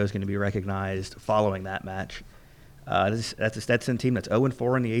 Tiago is going to be recognized following that match. That's a Stetson team that's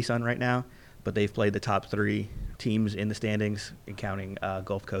 0-4 in the ASUN right now, but they've played the top 3 teams in the standings, and counting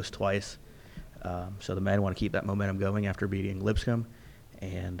Gulf Coast twice. So the men want to keep that momentum going after beating Lipscomb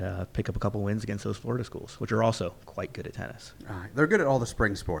and pick up a couple wins against those Florida schools, which are also quite good at tennis. They're good at all the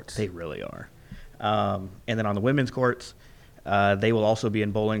spring sports. They really are. And then on the women's courts, They will also be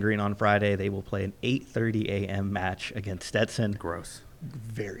in Bowling Green on Friday. They will play an 8:30 a.m. match against Stetson. Gross.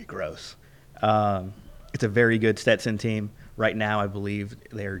 Very gross. It's a very good Stetson team. Right now, I believe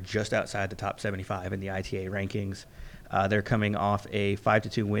they're just outside the top 75 in the ITA rankings. They're coming off a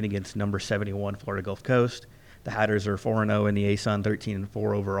 5-2 win against number 71 Florida Gulf Coast. The Hatters are 4-0 in the ASUN,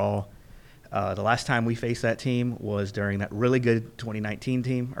 13-4 overall. The last time we faced that team was during that really good 2019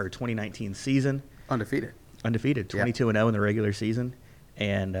 season. Undefeated, 22-0 in the regular season.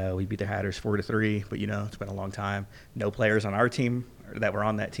 And we beat the Hatters 4-3. But, it's been a long time. No players on our team that were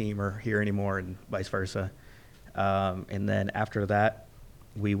on that team are here anymore, and vice versa. And then after that,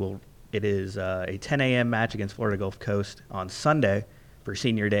 it is a 10 a.m. match against Florida Gulf Coast on Sunday for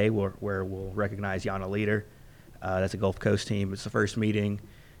Senior Day, where we'll recognize Yana Leader. That's a Gulf Coast team. It's the first meeting.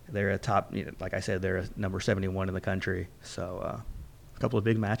 They're a top, like I said, they're a number 71 in the country. So a couple of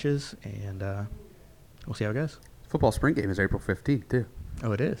big matches, and we'll see how it goes. Football spring game is April 15th, too.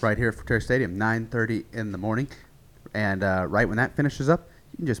 Oh, it is? Right here at Terry Stadium, 9:30 in the morning. And right when that finishes up,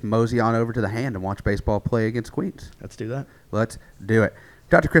 you can just mosey on over to the Hand and watch baseball play against Queens. Let's do that. Let's do it.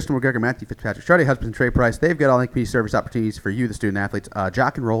 Dr. Kristen McGregor, Matthew Fitzpatrick, Charlie Husbands, and Trey Price, they've got all the community service opportunities for you, the student athletes.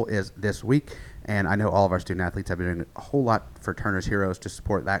 Jock and Roll is this week, and I know all of our student athletes have been doing a whole lot for Turner's Heroes to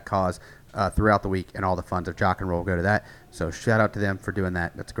support that cause throughout the week, and all the funds of Jock and Roll go to that. So shout out to them for doing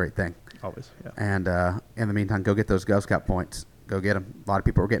that. That's a great thing. Always, yeah. And in the meantime, go get those Girl Scout points. Go get them. A lot of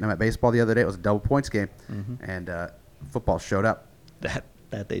people were getting them at baseball the other day. It was a double points game, and football showed up. That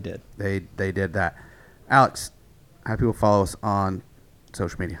they did. They did that. Alex, how do people follow us on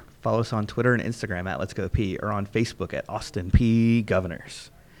social media? Follow us on Twitter and Instagram at Let's Go P, or on Facebook at Austin P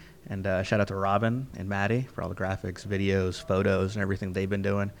Governors. And shout out to Robin and Maddie for all the graphics, videos, photos, and everything they've been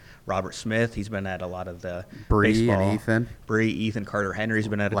doing. Robert Smith, he's been at a lot of the Bree baseball. and Ethan. Ethan Carter Henry's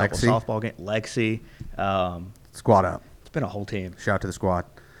been at a couple softball games. Lexi. Squad up. It's been a whole team. Shout out to the squad.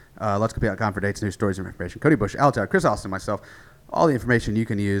 Let's go P.com for dates, news, stories, and information. Cody Bush, Alex Howard, Chris Austin, myself. All the information you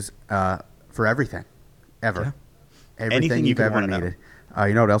can use for everything, ever. Yeah. Everything Anything you've ever needed.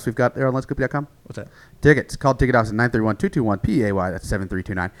 You know what else we've got there on letsgop.com? What's that? Tickets. Call Ticket Office at 931-221-PAY. That's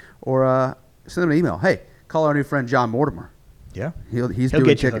 7329. Or send them an email. Hey, call our new friend John Mortimer. Yeah. He'll doing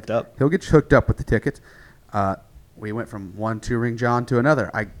get you hooked up. He'll get you hooked up with the tickets. We went from one touring John to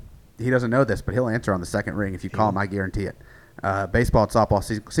another. He doesn't know this, but he'll answer on the second ring if you call him. I guarantee it. Baseball and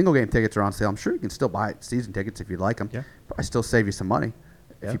softball single game tickets are on sale. I'm sure you can still buy season tickets if you'd like them. Yeah. Probably still save you some money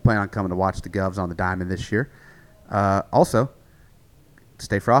if you plan on coming to watch the Govs on the Diamond this year. Also,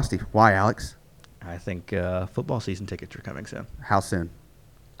 stay frosty. Why, Alex? I think football season tickets are coming soon. How soon?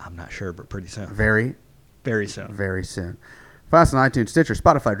 I'm not sure, but pretty soon. Very soon. Very soon. Find us on iTunes, Stitcher,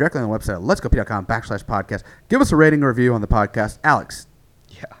 Spotify, directly on the website, letsgop.com/podcast. Give us a rating or review on the podcast. Alex.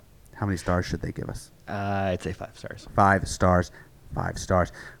 Yeah. How many stars should they give us? I'd say 5 stars. 5 stars. 5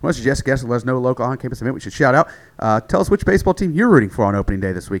 stars. Want to suggest a guest and let us know a local on-campus event we should shout out. Tell us which baseball team you're rooting for on opening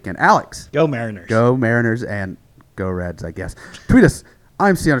day this weekend. Alex. Go Mariners. Go Mariners and go Reds, I guess. Tweet us.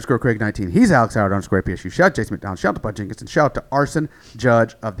 I'm C_Craig19. He's Alex Howard _PSU. Shout out Jason McDonald. Shout out to Bud Jenkins. And shout out to Arson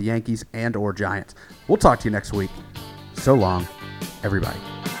Judge of the Yankees and or Giants. We'll talk to you next week. So long, everybody.